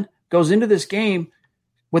 again, goes into this game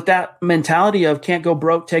with that mentality of can't go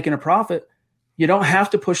broke taking a profit, you don't have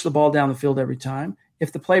to push the ball down the field every time.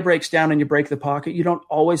 If the play breaks down and you break the pocket, you don't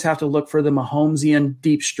always have to look for the Mahomesian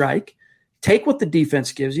deep strike. Take what the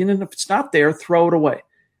defense gives you, and if it's not there, throw it away.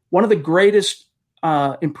 One of the greatest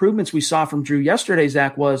improvements we saw from Drew yesterday,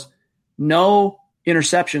 Zach, was no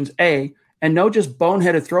interceptions, and no just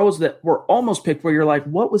boneheaded throws that were almost picked where you're like,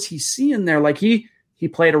 what was he seeing there? Like he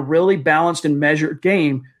played a really balanced and measured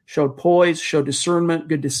game, showed poise, showed discernment,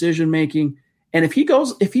 good decision-making. And if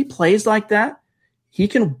he plays like that, he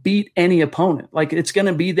can beat any opponent. Like, it's going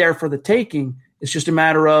to be there for the taking. It's just a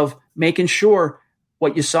matter of making sure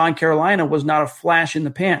what you saw in Carolina was not a flash in the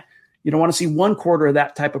pan. You don't want to see one quarter of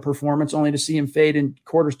that type of performance only to see him fade in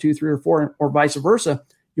quarters 2, 3, or 4, or vice versa.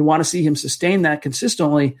 You want to see him sustain that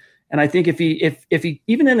consistently. And I think if he,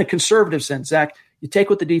 even in a conservative sense, Zach, you take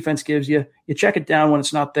what the defense gives you, you check it down when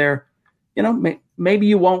it's not there, maybe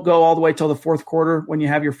you won't go all the way till the fourth quarter when you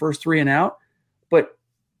have your first 3 and out. But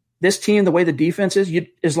this team, the way the defense is,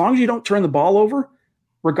 as long as you don't turn the ball over,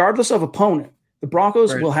 regardless of opponent, the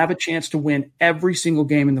Broncos will have a chance to win every single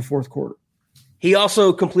game in the fourth quarter. He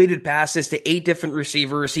also completed passes to 8 different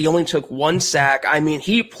receivers. He only took 1 sack. I mean,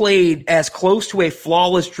 he played as close to a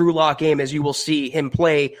flawless Drew Lock game as you will see him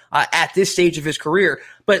play at this stage of his career.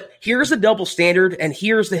 But here's the double standard, and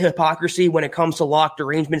here's the hypocrisy when it comes to Lock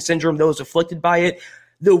derangement syndrome, those afflicted by it.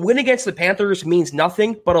 The win against the Panthers means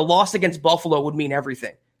nothing, but a loss against Buffalo would mean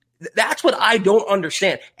everything. That's what I don't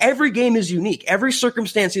understand. Every game is unique. Every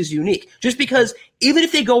circumstance is unique. Just because even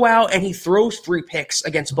if they go out and he throws 3 picks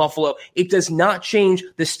against Buffalo, it does not change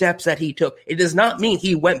the steps that he took. It does not mean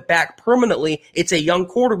he went back permanently. It's a young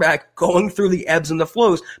quarterback going through the ebbs and the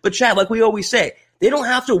flows. But Chad, like we always say, they don't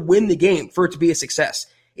have to win the game for it to be a success.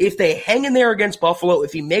 If they hang in there against Buffalo,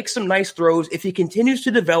 if he makes some nice throws, if he continues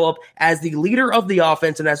to develop as the leader of the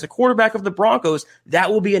offense and as the quarterback of the Broncos,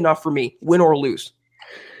 that will be enough for me, win or lose.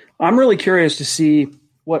 I'm really curious to see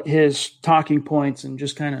what his talking points and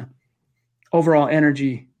just kind of overall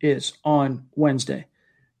energy is on Wednesday,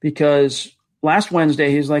 because last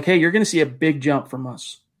Wednesday he's like, hey, you're going to see a big jump from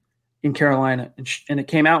us in Carolina. And it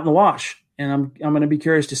came out in the wash. And I'm going to be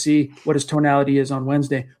curious to see what his tonality is on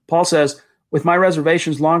Wednesday. Paul says, with my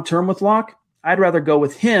reservations long-term with Locke, I'd rather go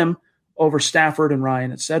with him over Stafford and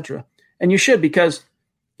Ryan, etc. And you should, because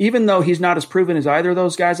even though he's not as proven as either of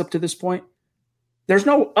those guys up to this point, there's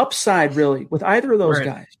no upside really with either of those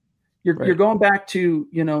guys. You're going back to,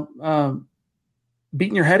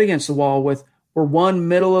 beating your head against the wall with, we're one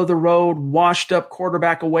middle of the road, washed up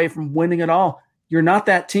quarterback away from winning it all. You're not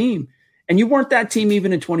that team. And you weren't that team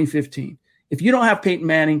even in 2015. If you don't have Peyton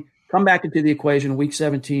Manning come back into the equation in week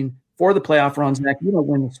 17 for the playoff runs, Zach, you don't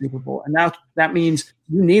win the Super Bowl. And now that means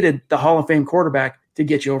you needed the Hall of Fame quarterback to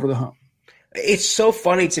get you over the hump. It's so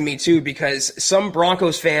funny to me, too, because some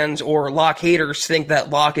Broncos fans or Locke haters think that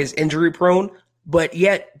Locke is injury prone, but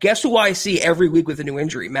yet guess who I see every week with a new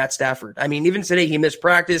injury? Matt Stafford. I mean, even today he missed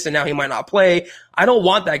practice and now he might not play. I don't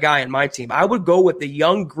want that guy in my team. I would go with the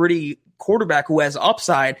young, gritty quarterback who has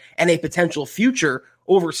upside and a potential future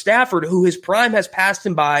over Stafford, who his prime has passed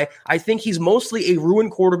him by. I think he's mostly a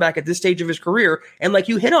ruined quarterback at this stage of his career, and like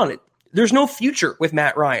you hit on it, there's no future with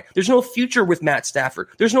Matt Ryan. There's no future with Matt Stafford.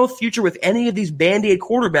 There's no future with any of these Band-Aid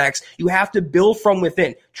quarterbacks. You have to build from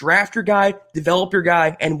within. Draft your guy, develop your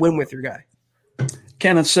guy, and win with your guy.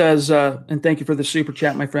 Kenneth says, and thank you for the super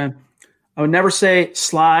chat, my friend, I would never say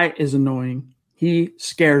Sly is annoying. He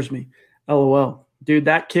scares me. LOL. Dude,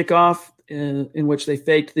 that kickoff in which they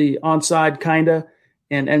faked the onside kinda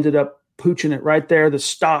and ended up pooching it right there.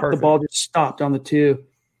 The ball just stopped on the 2.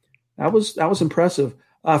 That was impressive.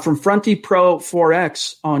 From Fronty Pro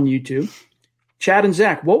 4X on YouTube, Chad and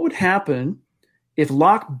Zach, what would happen if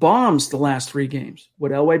Locke bombs the last 3 games?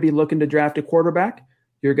 Would Elway be looking to draft a quarterback?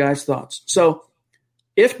 Your guys' thoughts. So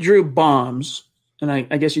if Drew bombs, and I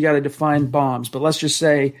guess you got to define bombs, but let's just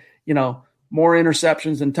say, more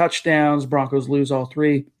interceptions than touchdowns, Broncos lose all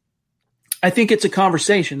 3. I think it's a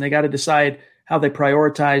conversation. They got to decide how they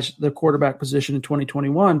prioritize the quarterback position in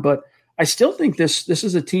 2021, but I still think this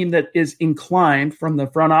is a team that is inclined from the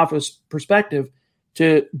front office perspective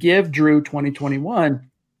to give Drew 2021,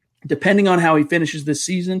 depending on how he finishes this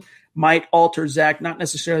season, might alter, Zach, not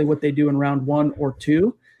necessarily what they do in round 1 or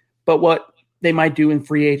 2, but what they might do in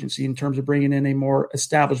free agency in terms of bringing in a more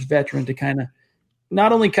established veteran to kind of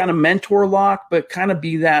not only kind of mentor Locke, but kind of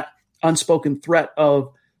be that unspoken threat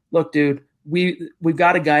of, look, dude, we've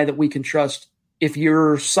got a guy that we can trust. If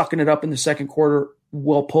you're sucking it up in the second quarter,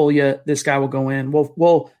 we'll pull you. This guy will go in.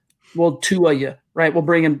 We'll Tua you, right? We'll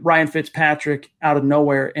bring in Ryan Fitzpatrick out of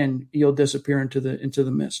nowhere, and you'll disappear into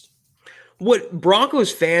the mist. What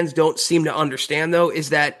Broncos fans don't seem to understand, though,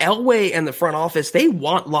 is that Elway and the front office, they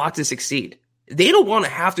want Locke to succeed. They don't want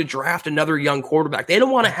to have to draft another young quarterback. They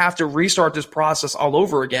don't want to have to restart this process all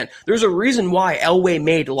over again. There's a reason why Elway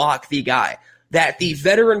made Locke the guy. That the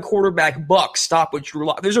veteran quarterback buck stopped with Drew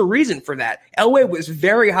Lock. There's a reason for that. Elway was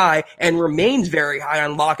very high and remains very high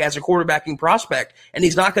on Locke as a quarterbacking prospect, and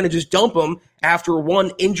he's not going to just dump him after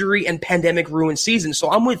one injury and pandemic-ruined season. So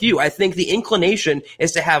I'm with you. I think the inclination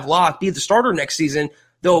is to have Locke be the starter next season,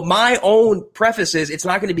 though my own preface is it's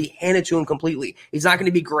not going to be handed to him completely. He's not going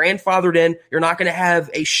to be grandfathered in. You're not going to have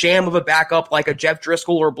a sham of a backup like a Jeff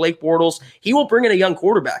Driscoll or Blake Bortles. He will bring in a young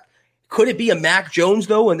quarterback. Could it be a Mac Jones,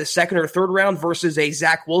 though, in the second or third round versus a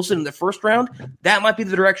Zach Wilson in the first round? That might be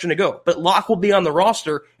the direction to go. But Locke will be on the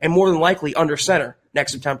roster and more than likely under center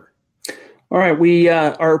next September. All right, we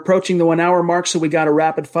are approaching the 1 hour mark, so we got to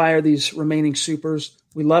rapid fire these remaining supers.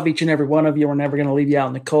 We love each and every one of you. We're never going to leave you out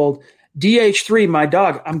in the cold. DH3, my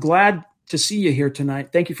dog, I'm glad to see you here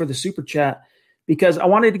tonight. Thank you for the super chat, because I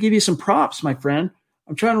wanted to give you some props, my friend.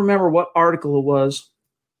 I'm trying to remember what article it was.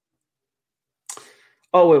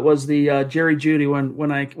 Oh, it was the Jerry Jeudy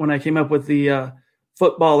when I came up with the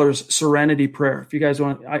footballer's serenity prayer. If you guys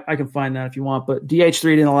want, I can find that if you want. But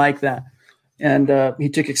DH3 didn't like that, and he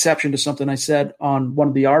took exception to something I said on one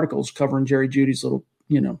of the articles covering Jerry Judy's little,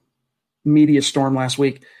 media storm last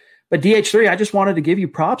week. But DH3, I just wanted to give you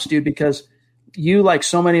props, dude, because you, like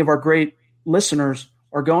so many of our great listeners,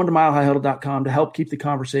 are going to milehighhuddle.com to help keep the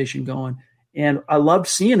conversation going. And I loved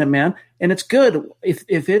seeing it, man. And it's good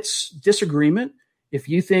if it's disagreement. If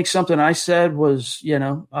you think something I said was,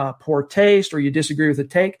 poor taste, or you disagree with the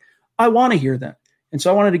take, I want to hear that. And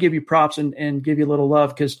so I wanted to give you props and give you a little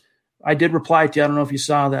love, because I did reply to you. I don't know if you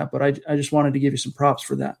saw that, but I just wanted to give you some props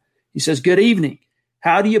for that. He says, good evening.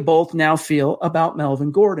 How do you both now feel about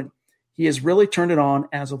Melvin Gordon? He has really turned it on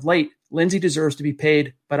as of late. Lindsey deserves to be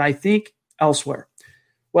paid, but I think elsewhere.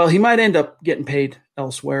 Well, he might end up getting paid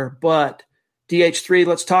elsewhere, but DH3,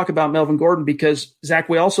 let's talk about Melvin Gordon, because, Zach,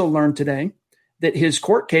 we also learned today that his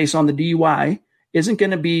court case on the DUI isn't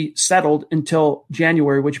going to be settled until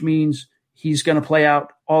January, which means he's going to play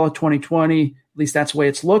out all of 2020. At least that's the way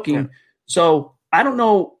it's looking. Yeah. So I don't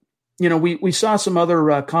know. We saw some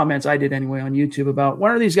other comments, I did anyway, on YouTube about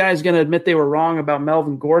when are these guys going to admit they were wrong about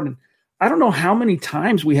Melvin Gordon? I don't know how many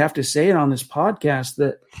times we have to say it on this podcast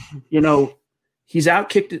that, he's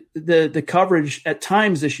outkicked the coverage at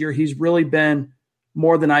times this year. He's really been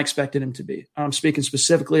more than I expected him to be. I'm speaking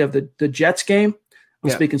specifically of the Jets game. I'm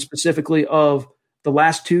speaking specifically of the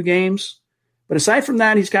last two games. But aside from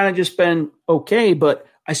that, he's kind of just been okay, but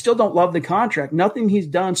I still don't love the contract. Nothing he's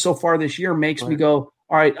done so far this year makes me go,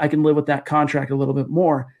 all right, I can live with that contract a little bit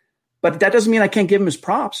more. But that doesn't mean I can't give him his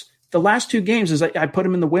props. The last two games, as I put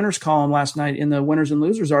him in the winners column last night in the winners and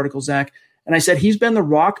losers article, Zach, and I said he's been the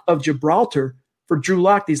rock of Gibraltar for Drew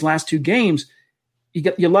Lock these last two games.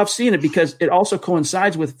 You love seeing it, because it also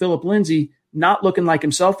coincides with Philip Lindsay not looking like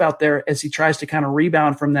himself out there as he tries to kind of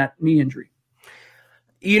rebound from that knee injury.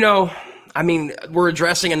 We're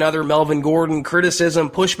addressing another Melvin Gordon criticism,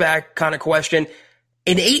 pushback kind of question.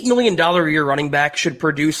 An $8 million a year running back should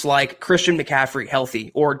produce like Christian McCaffrey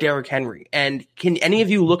healthy, or Derrick Henry. And can any of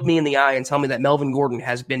you look me in the eye and tell me that Melvin Gordon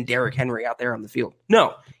has been Derrick Henry out there on the field?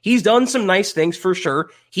 No. He's done some nice things for sure.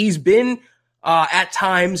 He's been at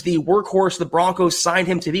times the workhorse the Broncos signed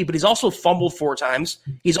him to be, but he's also fumbled 4 times.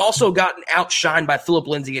 He's also gotten outshined by Philip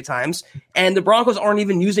Lindsay at times, and the Broncos aren't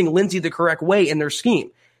even using Lindsay the correct way in their scheme.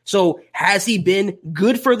 So has he been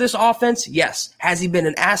good for this offense? Yes. Has he been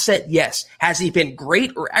an asset? Yes. Has he been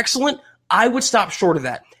great or excellent? I would stop short of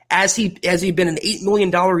that. Has he been an $8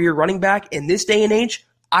 million a year running back in this day and age?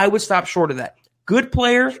 I would stop short of that. Good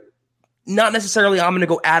player, not necessarily I'm going to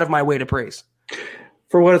go out of my way to praise.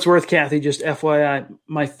 For what it's worth, Kathy, just FYI,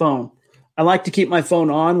 my phone. I like to keep my phone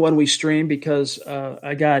on when we stream, because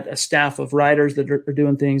I got a staff of writers that are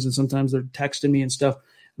doing things, and sometimes they're texting me and stuff.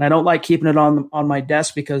 And I don't like keeping it on my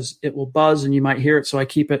desk, because it will buzz and you might hear it. So I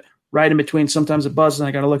keep it right in between. Sometimes it buzzes and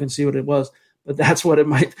I got to look and see what it was. But that's what it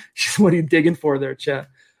might. What are you digging for there, Chad?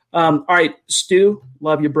 All right, Stu,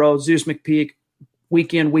 love you, bro. Zeus McPeak,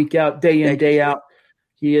 week in, week out, day in, day out.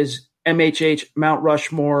 He is MHH, Mount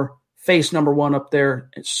Rushmore, face number 1 up there.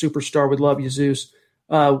 Superstar. Would love you, Zeus.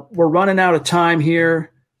 We're running out of time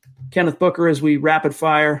here. Kenneth Booker, as we rapid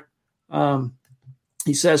fire.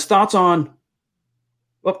 He says, thoughts on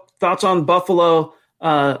Buffalo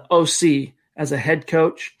OC as a head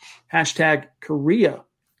coach. # Korea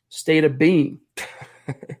state of being.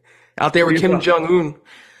 Out there with Kim Jong-un.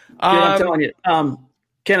 I'm telling you.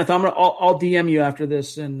 Kenneth, I'll DM you after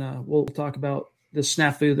this, and we'll talk about the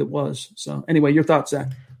snafu that was. So anyway, your thoughts, Zach?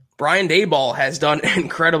 Brian Daboll has done an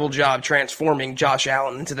incredible job transforming Josh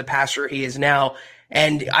Allen into the passer he is now.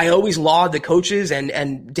 And I always laud the coaches, and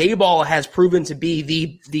Daboll has proven to be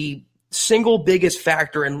the single biggest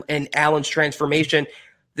factor in Allen's transformation.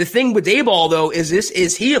 The thing with Daboll, though,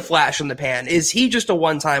 is he a flash in the pan? Is he just a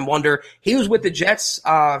one-time wonder? He was with the Jets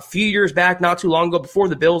a few years back, not too long ago, before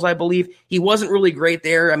the Bills, I believe. He wasn't really great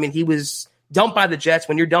there. I mean, he was dumped by the Jets.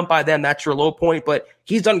 When you're dumped by them, that's your low point. But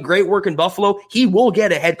he's done great work in Buffalo. He will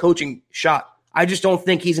get a head coaching shot. I just don't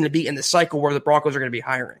think he's going to be in the cycle where the Broncos are going to be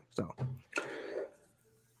hiring. So,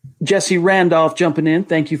 Jesse Randolph jumping in.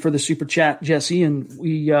 Thank you for the super chat, Jesse. And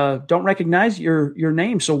we don't recognize your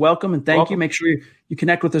name, so welcome and thank you. Make sure you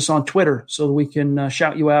connect with us on Twitter so that we can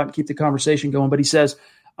shout you out and keep the conversation going. But he says,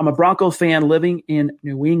 I'm a Bronco fan living in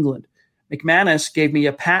New England. McManus gave me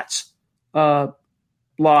a Pats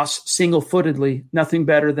loss single-footedly. Nothing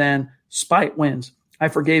better than spite wins. I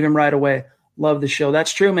forgave him right away. Love the show.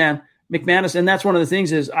 That's true, man. McManus, and that's one of the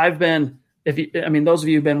things is those of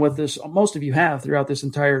you who've been with us, most of you have throughout this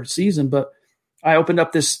entire season, but I opened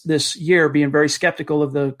up this year being very skeptical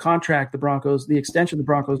of the contract the extension the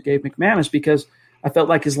Broncos gave McManus, because I felt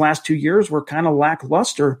like his last 2 years were kind of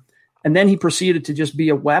lackluster. And then he proceeded to just be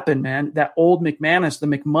a weapon, man. That old McManus, the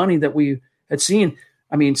McMoney that we had seen.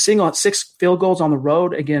 I mean, 6 field goals on the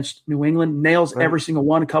road against New England, nails every single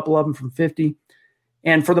one, a couple of them from 50.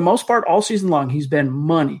 And for the most part, all season long, he's been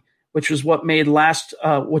money, which was what made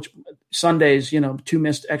Sunday's, 2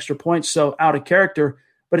 missed extra points so out of character.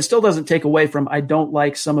 But it still doesn't take away from, I don't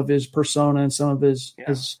like some of his persona and some of his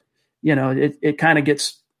it kind of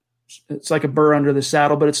gets, it's like a burr under the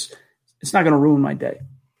saddle, but it's not going to ruin my day.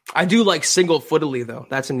 I do like single-footedly, though.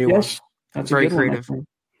 That's a new one. That's very creative.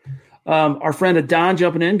 Our friend Adon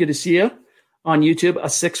jumping in. Good to see you on YouTube. A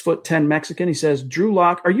 6'10" Mexican. He says, Drew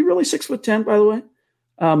Lock. Are you really 6'10", by the way?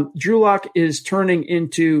 Drew Lock is turning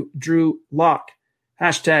into Drew Lock.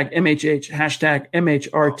 Hashtag MHH. Hashtag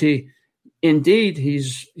MHRT. Indeed,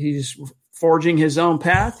 he's forging his own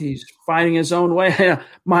path. He's finding his own way.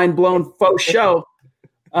 Mind blown faux show.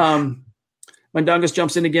 Mundungus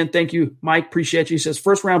jumps in again. Thank you, Mike. Appreciate you. He says,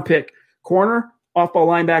 first round pick, corner, off-ball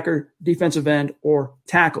linebacker, defensive end, or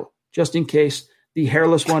tackle, just in case the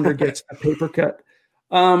hairless wonder gets a paper cut.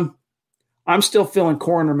 I'm still feeling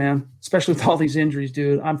corner, man, especially with all these injuries,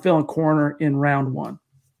 dude. I'm feeling corner in round 1.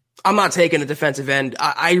 I'm not taking a defensive end.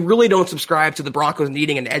 I really don't subscribe to the Broncos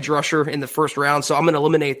needing an edge rusher in the first round, so I'm going to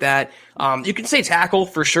eliminate that. You can say tackle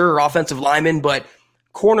for sure, or offensive lineman, but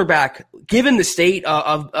cornerback, given the state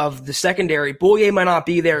of the secondary, Boye might not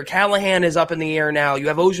be there. Callahan is up in the air now. You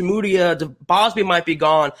have Ojemudia. Bosby might be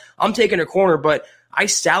gone. I'm taking a corner, but I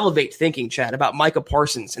salivate thinking, Chad, about Micah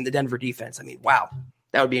Parsons in the Denver defense. I mean, wow,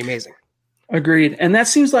 that would be amazing. Agreed. And that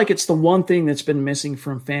seems like it's the one thing that's been missing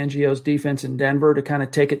from Fangio's defense in Denver to kind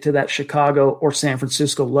of take it to that Chicago or San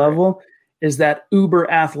Francisco level, is that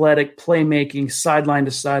uber athletic playmaking sideline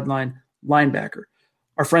to sideline linebacker.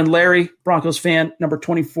 Our friend Larry, Broncos fan, number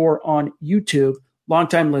 24 on YouTube,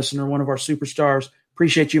 longtime listener, one of our superstars.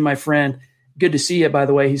 Appreciate you, my friend. Good to see you, by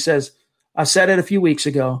the way. He says, I said it a few weeks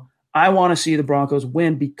ago. I want to see the Broncos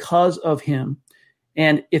win because of him.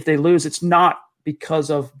 And if they lose, it's not because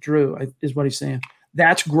of Drew, is what he's saying.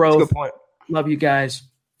 That's growth. That's a good point. Love you guys.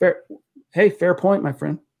 Fair point, my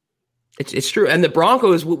friend. It's true. And the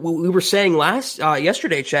Broncos, we were saying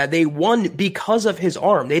yesterday, Chad, they won because of his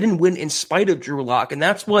arm. They didn't win in spite of Drew Lock. And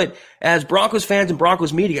that's what, as Broncos fans and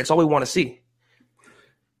Broncos media, it's all we want to see.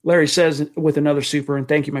 Larry says with another super, and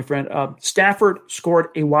thank you, my friend, Stafford scored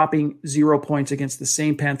a whopping 0 points against the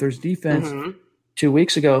same Panthers defense 2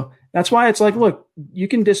 weeks ago. That's why it's like, look, you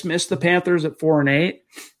can dismiss the Panthers at 4-8,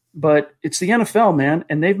 but it's the NFL, man.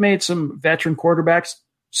 And they've made some veteran quarterbacks,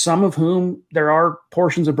 some of whom there are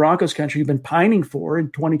portions of Broncos country who've been pining for in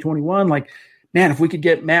 2021. Like, man, if we could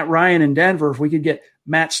get Matt Ryan in Denver, if we could get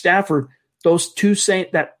Matt Stafford, those two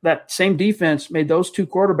that same defense made those two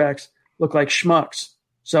quarterbacks look like schmucks.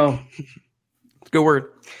 So, good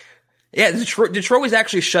word. Yeah, Detroit was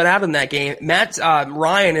actually shut out in that game. Matt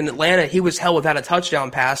Ryan in Atlanta, he was held without a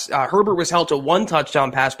touchdown pass. Herbert was held to 1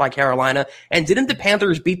 touchdown pass by Carolina. And didn't the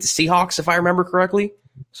Panthers beat the Seahawks, if I remember correctly?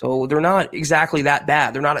 So they're not exactly that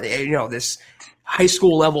bad. They're not, this high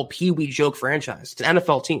school level peewee joke franchise. It's an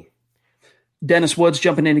NFL team. Dennis Woods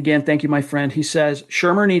jumping in again. Thank you, my friend. He says,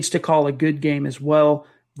 Shurmur needs to call a good game as well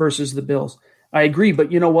versus the Bills. I agree,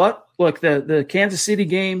 but you know what? Look, the Kansas City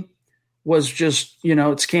game was just,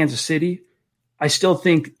 it's Kansas City. I still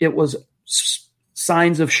think it was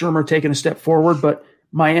signs of Shurmur taking a step forward, but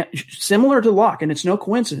similar to Locke, and it's no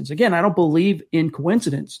coincidence. Again, I don't believe in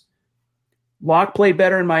coincidence. Locke played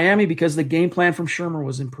better in Miami because the game plan from Shurmur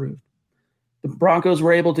was improved. The Broncos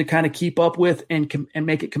were able to kind of keep up with and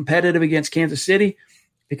make it competitive against Kansas City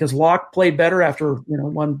because Locke played better after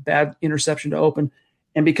one bad interception to open,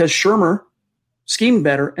 and because Shurmur schemed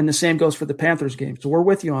better, and the same goes for the Panthers game. So we're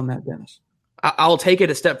with you on that, Dennis. I'll take it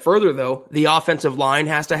a step further, though. The offensive line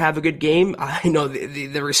has to have a good game. I know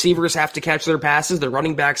the receivers have to catch their passes. The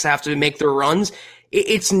running backs have to make their runs.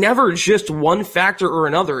 It's never just one factor or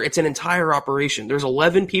another. It's an entire operation. There's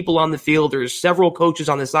 11 people on the field. There's several coaches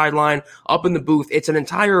on the sideline, up in the booth. It's an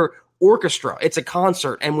entire orchestra. It's a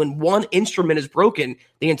concert. And when one instrument is broken,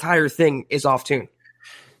 the entire thing is off tune.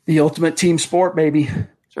 The ultimate team sport, baby.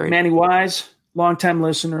 Right. Manny Wise, longtime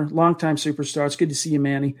listener, longtime superstar. It's good to see you,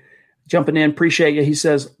 Manny. Jumping in, appreciate you. He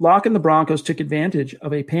says, Locke and the Broncos took advantage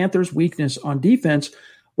of a Panthers' weakness on defense,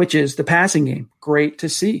 which is the passing game. Great to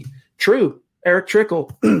see. True. Eric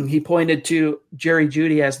Trickle, he pointed to Jerry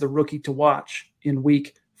Jeudy as the rookie to watch in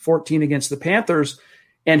week 14 against the Panthers.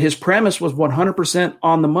 And his premise was 100%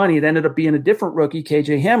 on the money. It ended up being a different rookie,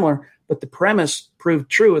 KJ Hamler, but the premise proved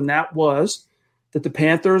true, and that was that the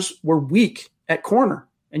Panthers were weak at corner.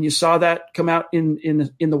 And you saw that come out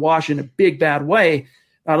in the wash in a big, bad way,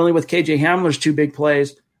 not only with KJ Hamler's 2 big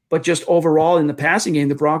plays, but just overall in the passing game,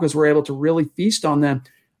 the Broncos were able to really feast on them.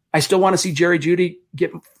 I still want to see Jerry Jeudy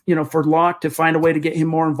get, for Locke to find a way to get him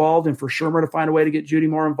more involved and for Shurmur to find a way to get Jeudy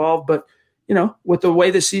more involved. But, with the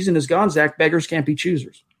way this season has gone, Zach, beggars can't be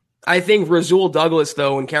choosers. I think Rasul Douglas,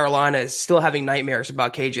 though, in Carolina is still having nightmares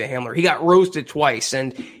about KJ Hamler. He got roasted twice.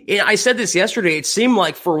 And I said this yesterday. It seemed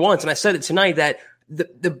like for once, and I said it tonight, that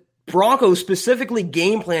the Broncos specifically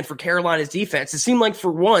game plan for Carolina's defense. It seemed like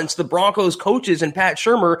for once the Broncos coaches and Pat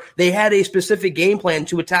Shurmur, they had a specific game plan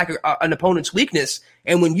to attack an opponent's weakness.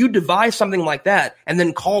 And when you devise something like that and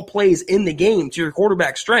then call plays in the game to your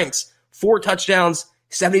quarterback's strengths, 4 touchdowns,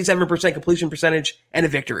 77% completion percentage, and a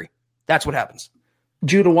victory. That's what happens.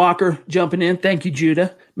 Judah Walker jumping in. Thank you,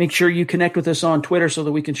 Judah. Make sure you connect with us on Twitter so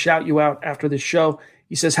that we can shout you out after this show.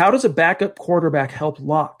 He says, how does a backup quarterback help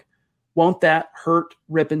Locke? Won't that hurt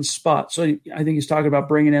Rippon's spot? So I think he's talking about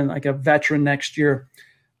bringing in like a veteran next year.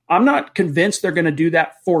 I'm not convinced they're going to do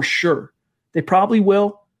that for sure. They probably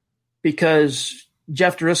will, because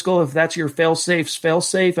Jeff Driscoll, if that's your fail-safe's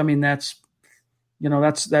fail-safe, I mean, that's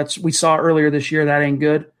we saw earlier this year, that ain't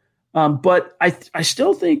good. But I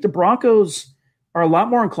still think the Broncos are a lot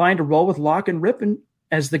more inclined to roll with Locke and Rippon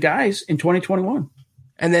as the guys in 2021.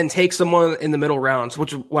 And then take someone in the middle rounds,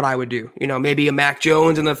 which is what I would do. Maybe a Mac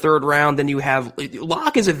Jones in the 3rd round. Then you have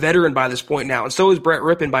Locke is a veteran by this point now, and so is Brett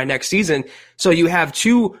Rippon by next season. So you have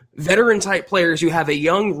 2 veteran type players. You have a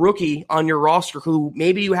young rookie on your roster who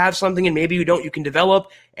maybe you have something and maybe you don't. You can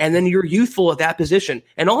develop, and then you're youthful at that position.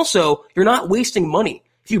 And also, you're not wasting money.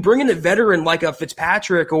 If you bring in a veteran like a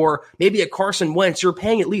Fitzpatrick or maybe a Carson Wentz, you're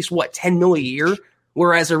paying at least $10 million a year,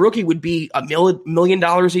 whereas a rookie would be $1 million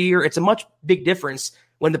a year. It's a much big difference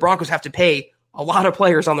when the Broncos have to pay a lot of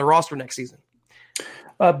players on the roster next season.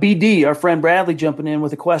 BD, our friend Bradley, jumping in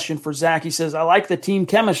with a question for Zach. He says, I like the team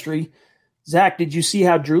chemistry. Zach, did you see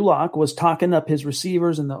how Drew Lock was talking up his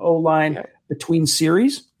receivers and the O-line between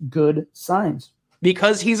series? Good signs.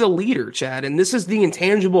 Because he's a leader, Chad, and this is the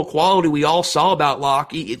intangible quality we all saw about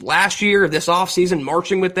Locke last year, this offseason,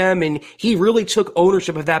 marching with them, and he really took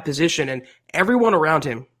ownership of that position, and everyone around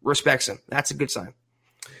him respects him. That's a good sign.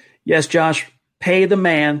 Yes, Josh. Pay the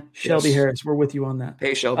man, Shelby Harris. We're with you on that.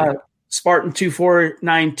 Hey, Shelby.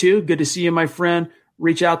 Spartan2492, good to see you, my friend.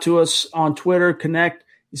 Reach out to us on Twitter, connect.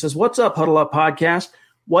 He says, what's up, Huddle Up Podcast?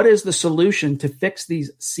 What is the solution to fix these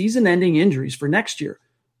season-ending injuries for next year?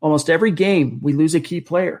 Almost every game, we lose a key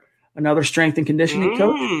player. Another strength and conditioning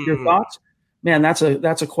coach? Your thoughts? Man, that's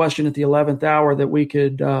a question at the 11th hour that we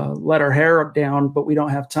could let our hair down, but we don't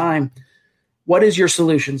have time. What is your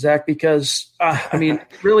solution, Zach? Because,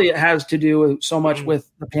 really it has to do so much with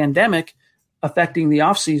the pandemic affecting the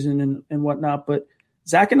offseason and whatnot. But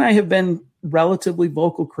Zach and I have been relatively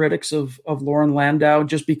vocal critics of Loren Landau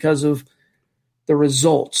just because of the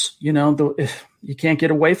results. You can't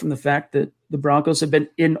get away from the fact that the Broncos have been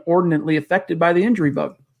inordinately affected by the injury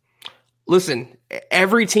bug. Listen,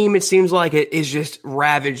 every team, it seems like it is just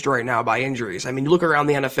ravaged right now by injuries. I mean, you look around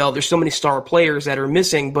the NFL, there's so many star players that are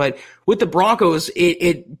missing, but with the Broncos,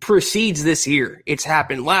 it precedes this year. It's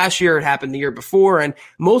happened last year, it happened the year before, and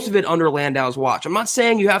most of it under Landau's watch. I'm not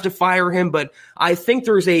saying you have to fire him, but I think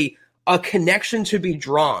there's a connection to be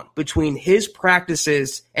drawn between his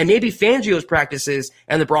practices and maybe Fangio's practices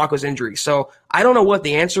and the Broncos' injuries. So I don't know what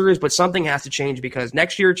the answer is, but something has to change because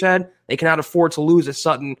next year, Chad, they cannot afford to lose a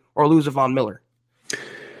Sutton or lose a Von Miller.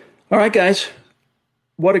 All right, guys.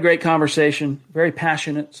 What a great conversation. Very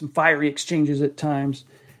passionate, some fiery exchanges at times.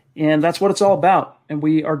 And that's what it's all about. And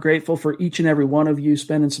we are grateful for each and every one of you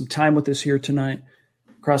spending some time with us here tonight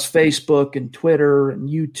across Facebook and Twitter and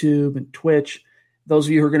YouTube and Twitch. Those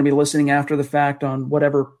of you who are going to be listening after the fact on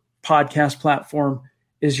whatever podcast platform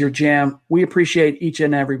is your jam, we appreciate each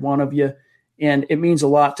and every one of you. And it means a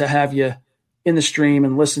lot to have you in the stream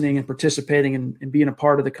and listening and participating and being a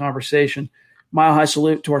part of the conversation. Mile high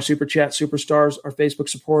salute to our Super Chat superstars, our Facebook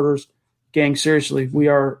supporters. Gang, seriously,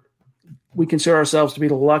 we consider ourselves to be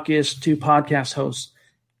the luckiest 2 podcast hosts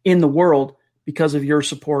in the world because of your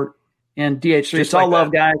support. And DH3, it's all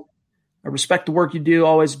love, guys. I respect the work you do.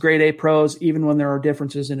 Always grade A pros, even when there are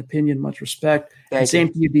differences in opinion. Much respect. And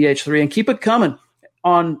same to you, DH3. And keep it coming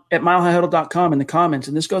at milehighhuddle.com in the comments.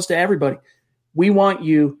 And this goes to everybody. We want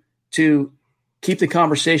you to keep the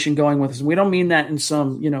conversation going with us. And we don't mean that in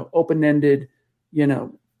some, open-ended,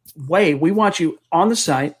 way. We want you on the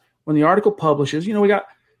site when the article publishes. We got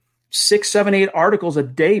 6, 7, 8 articles a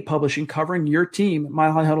day publishing, covering your team at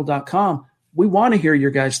milehighhuddle.com. We want to hear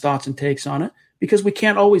your guys' thoughts and takes on it, because we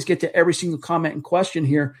can't always get to every single comment and question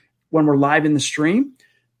here when we're live in the stream.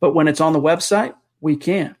 But when it's on the website, we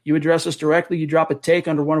can. You address us directly. You drop a take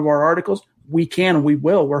under one of our articles. We can and we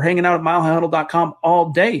will. We're hanging out at milehighhuddle.com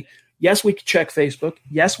all day. Yes, we check Facebook.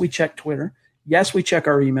 Yes, we check Twitter. Yes, we check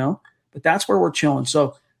our email. But that's where we're chilling.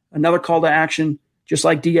 So another call to action, just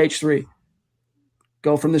like DH3.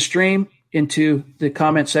 Go from the stream into the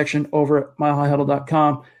comment section over at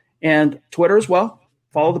milehighhuddle.com and Twitter as well.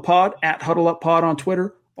 Follow the pod at HuddleUpPod on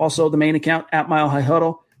Twitter. Also the main account at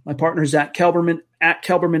MileHighHuddle. My partner, Zach Kelberman, at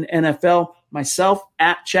Kelberman NFL. Myself,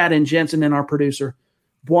 at Chad and Jensen, and our producer,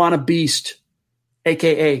 Buona Beast,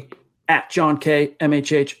 a.k.a. at John K.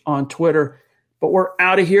 MHH on Twitter. But we're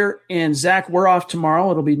out of here. And Zach, we're off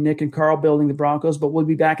tomorrow. It'll be Nick and Carl building the Broncos, but we'll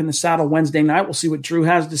be back in the saddle Wednesday night. We'll see what Drew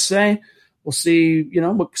has to say. We'll see,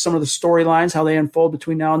 what some of the storylines, how they unfold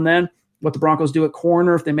between now and then, what the Broncos do at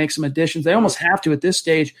corner, if they make some additions. They almost have to at this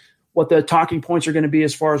stage, what the talking points are going to be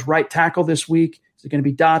as far as right tackle this week. Is it going to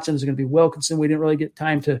be Dotson? Is it going to be Wilkinson? We didn't really get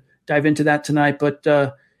time to dive into that tonight, but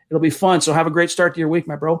it'll be fun. So have a great start to your week,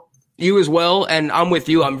 my bro. You as well, and I'm with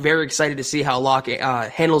you. I'm very excited to see how Locke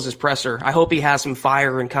handles his presser. I hope he has some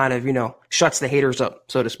fire and kind of, shuts the haters up,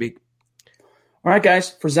 so to speak. All right, guys.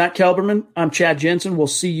 For Zach Kelberman, I'm Chad Jensen. We'll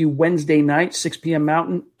see you Wednesday night, 6 p.m.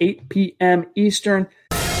 Mountain, 8 p.m. Eastern.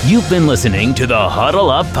 You've been listening to the Huddle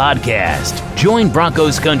Up Podcast. Join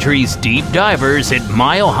Broncos Country's deep divers at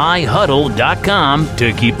milehighhuddle.com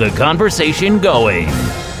to keep the conversation going.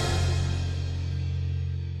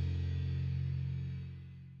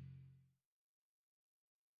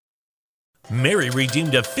 Mary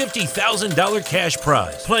redeemed a $50,000 cash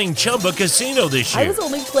prize playing Chumba Casino this year. I was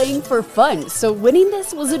only playing for fun, so winning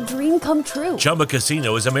this was a dream come true. Chumba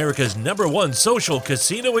Casino is America's #1 social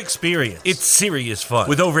casino experience. It's serious fun.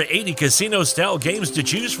 With over 80 casino-style games to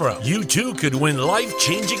choose from, you too could win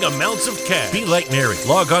life-changing amounts of cash. Be like Mary.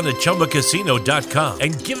 Log on to ChumbaCasino.com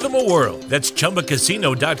and give them a whirl. That's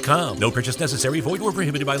ChumbaCasino.com. No purchase necessary. Void where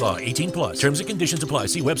prohibited by law. 18+. Terms and conditions apply.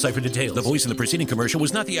 See website for details. The voice in the preceding commercial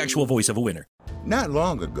was not the actual voice of a winner. Not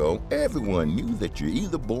long ago, everyone knew that you're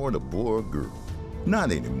either born a boy or girl.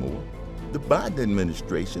 Not anymore. The Biden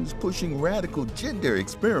administration is pushing radical gender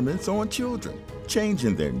experiments on children,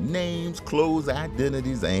 changing their names, clothes,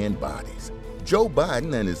 identities, and bodies. Joe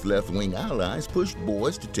Biden and his left-wing allies pushed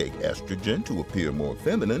boys to take estrogen to appear more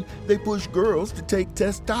feminine. They push girls to take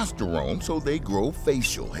testosterone so they grow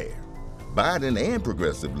facial hair. Biden and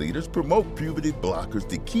progressive leaders promote puberty blockers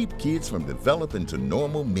to keep kids from developing to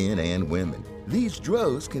normal men and women. These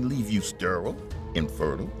drugs can leave you sterile,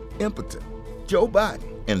 infertile, impotent. Joe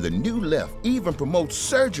Biden and the new left even promote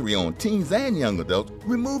surgery on teens and young adults,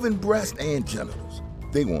 removing breast and genitals.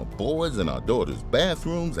 They want boys in our daughters'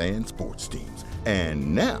 bathrooms and sports teams.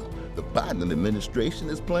 And now, the Biden administration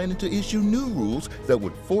is planning to issue new rules that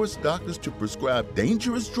would force doctors to prescribe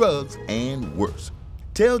dangerous drugs and worse.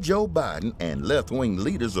 Tell Joe Biden and left-wing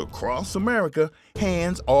leaders across America,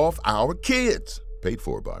 hands off our kids. Paid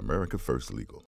for by America First Legal.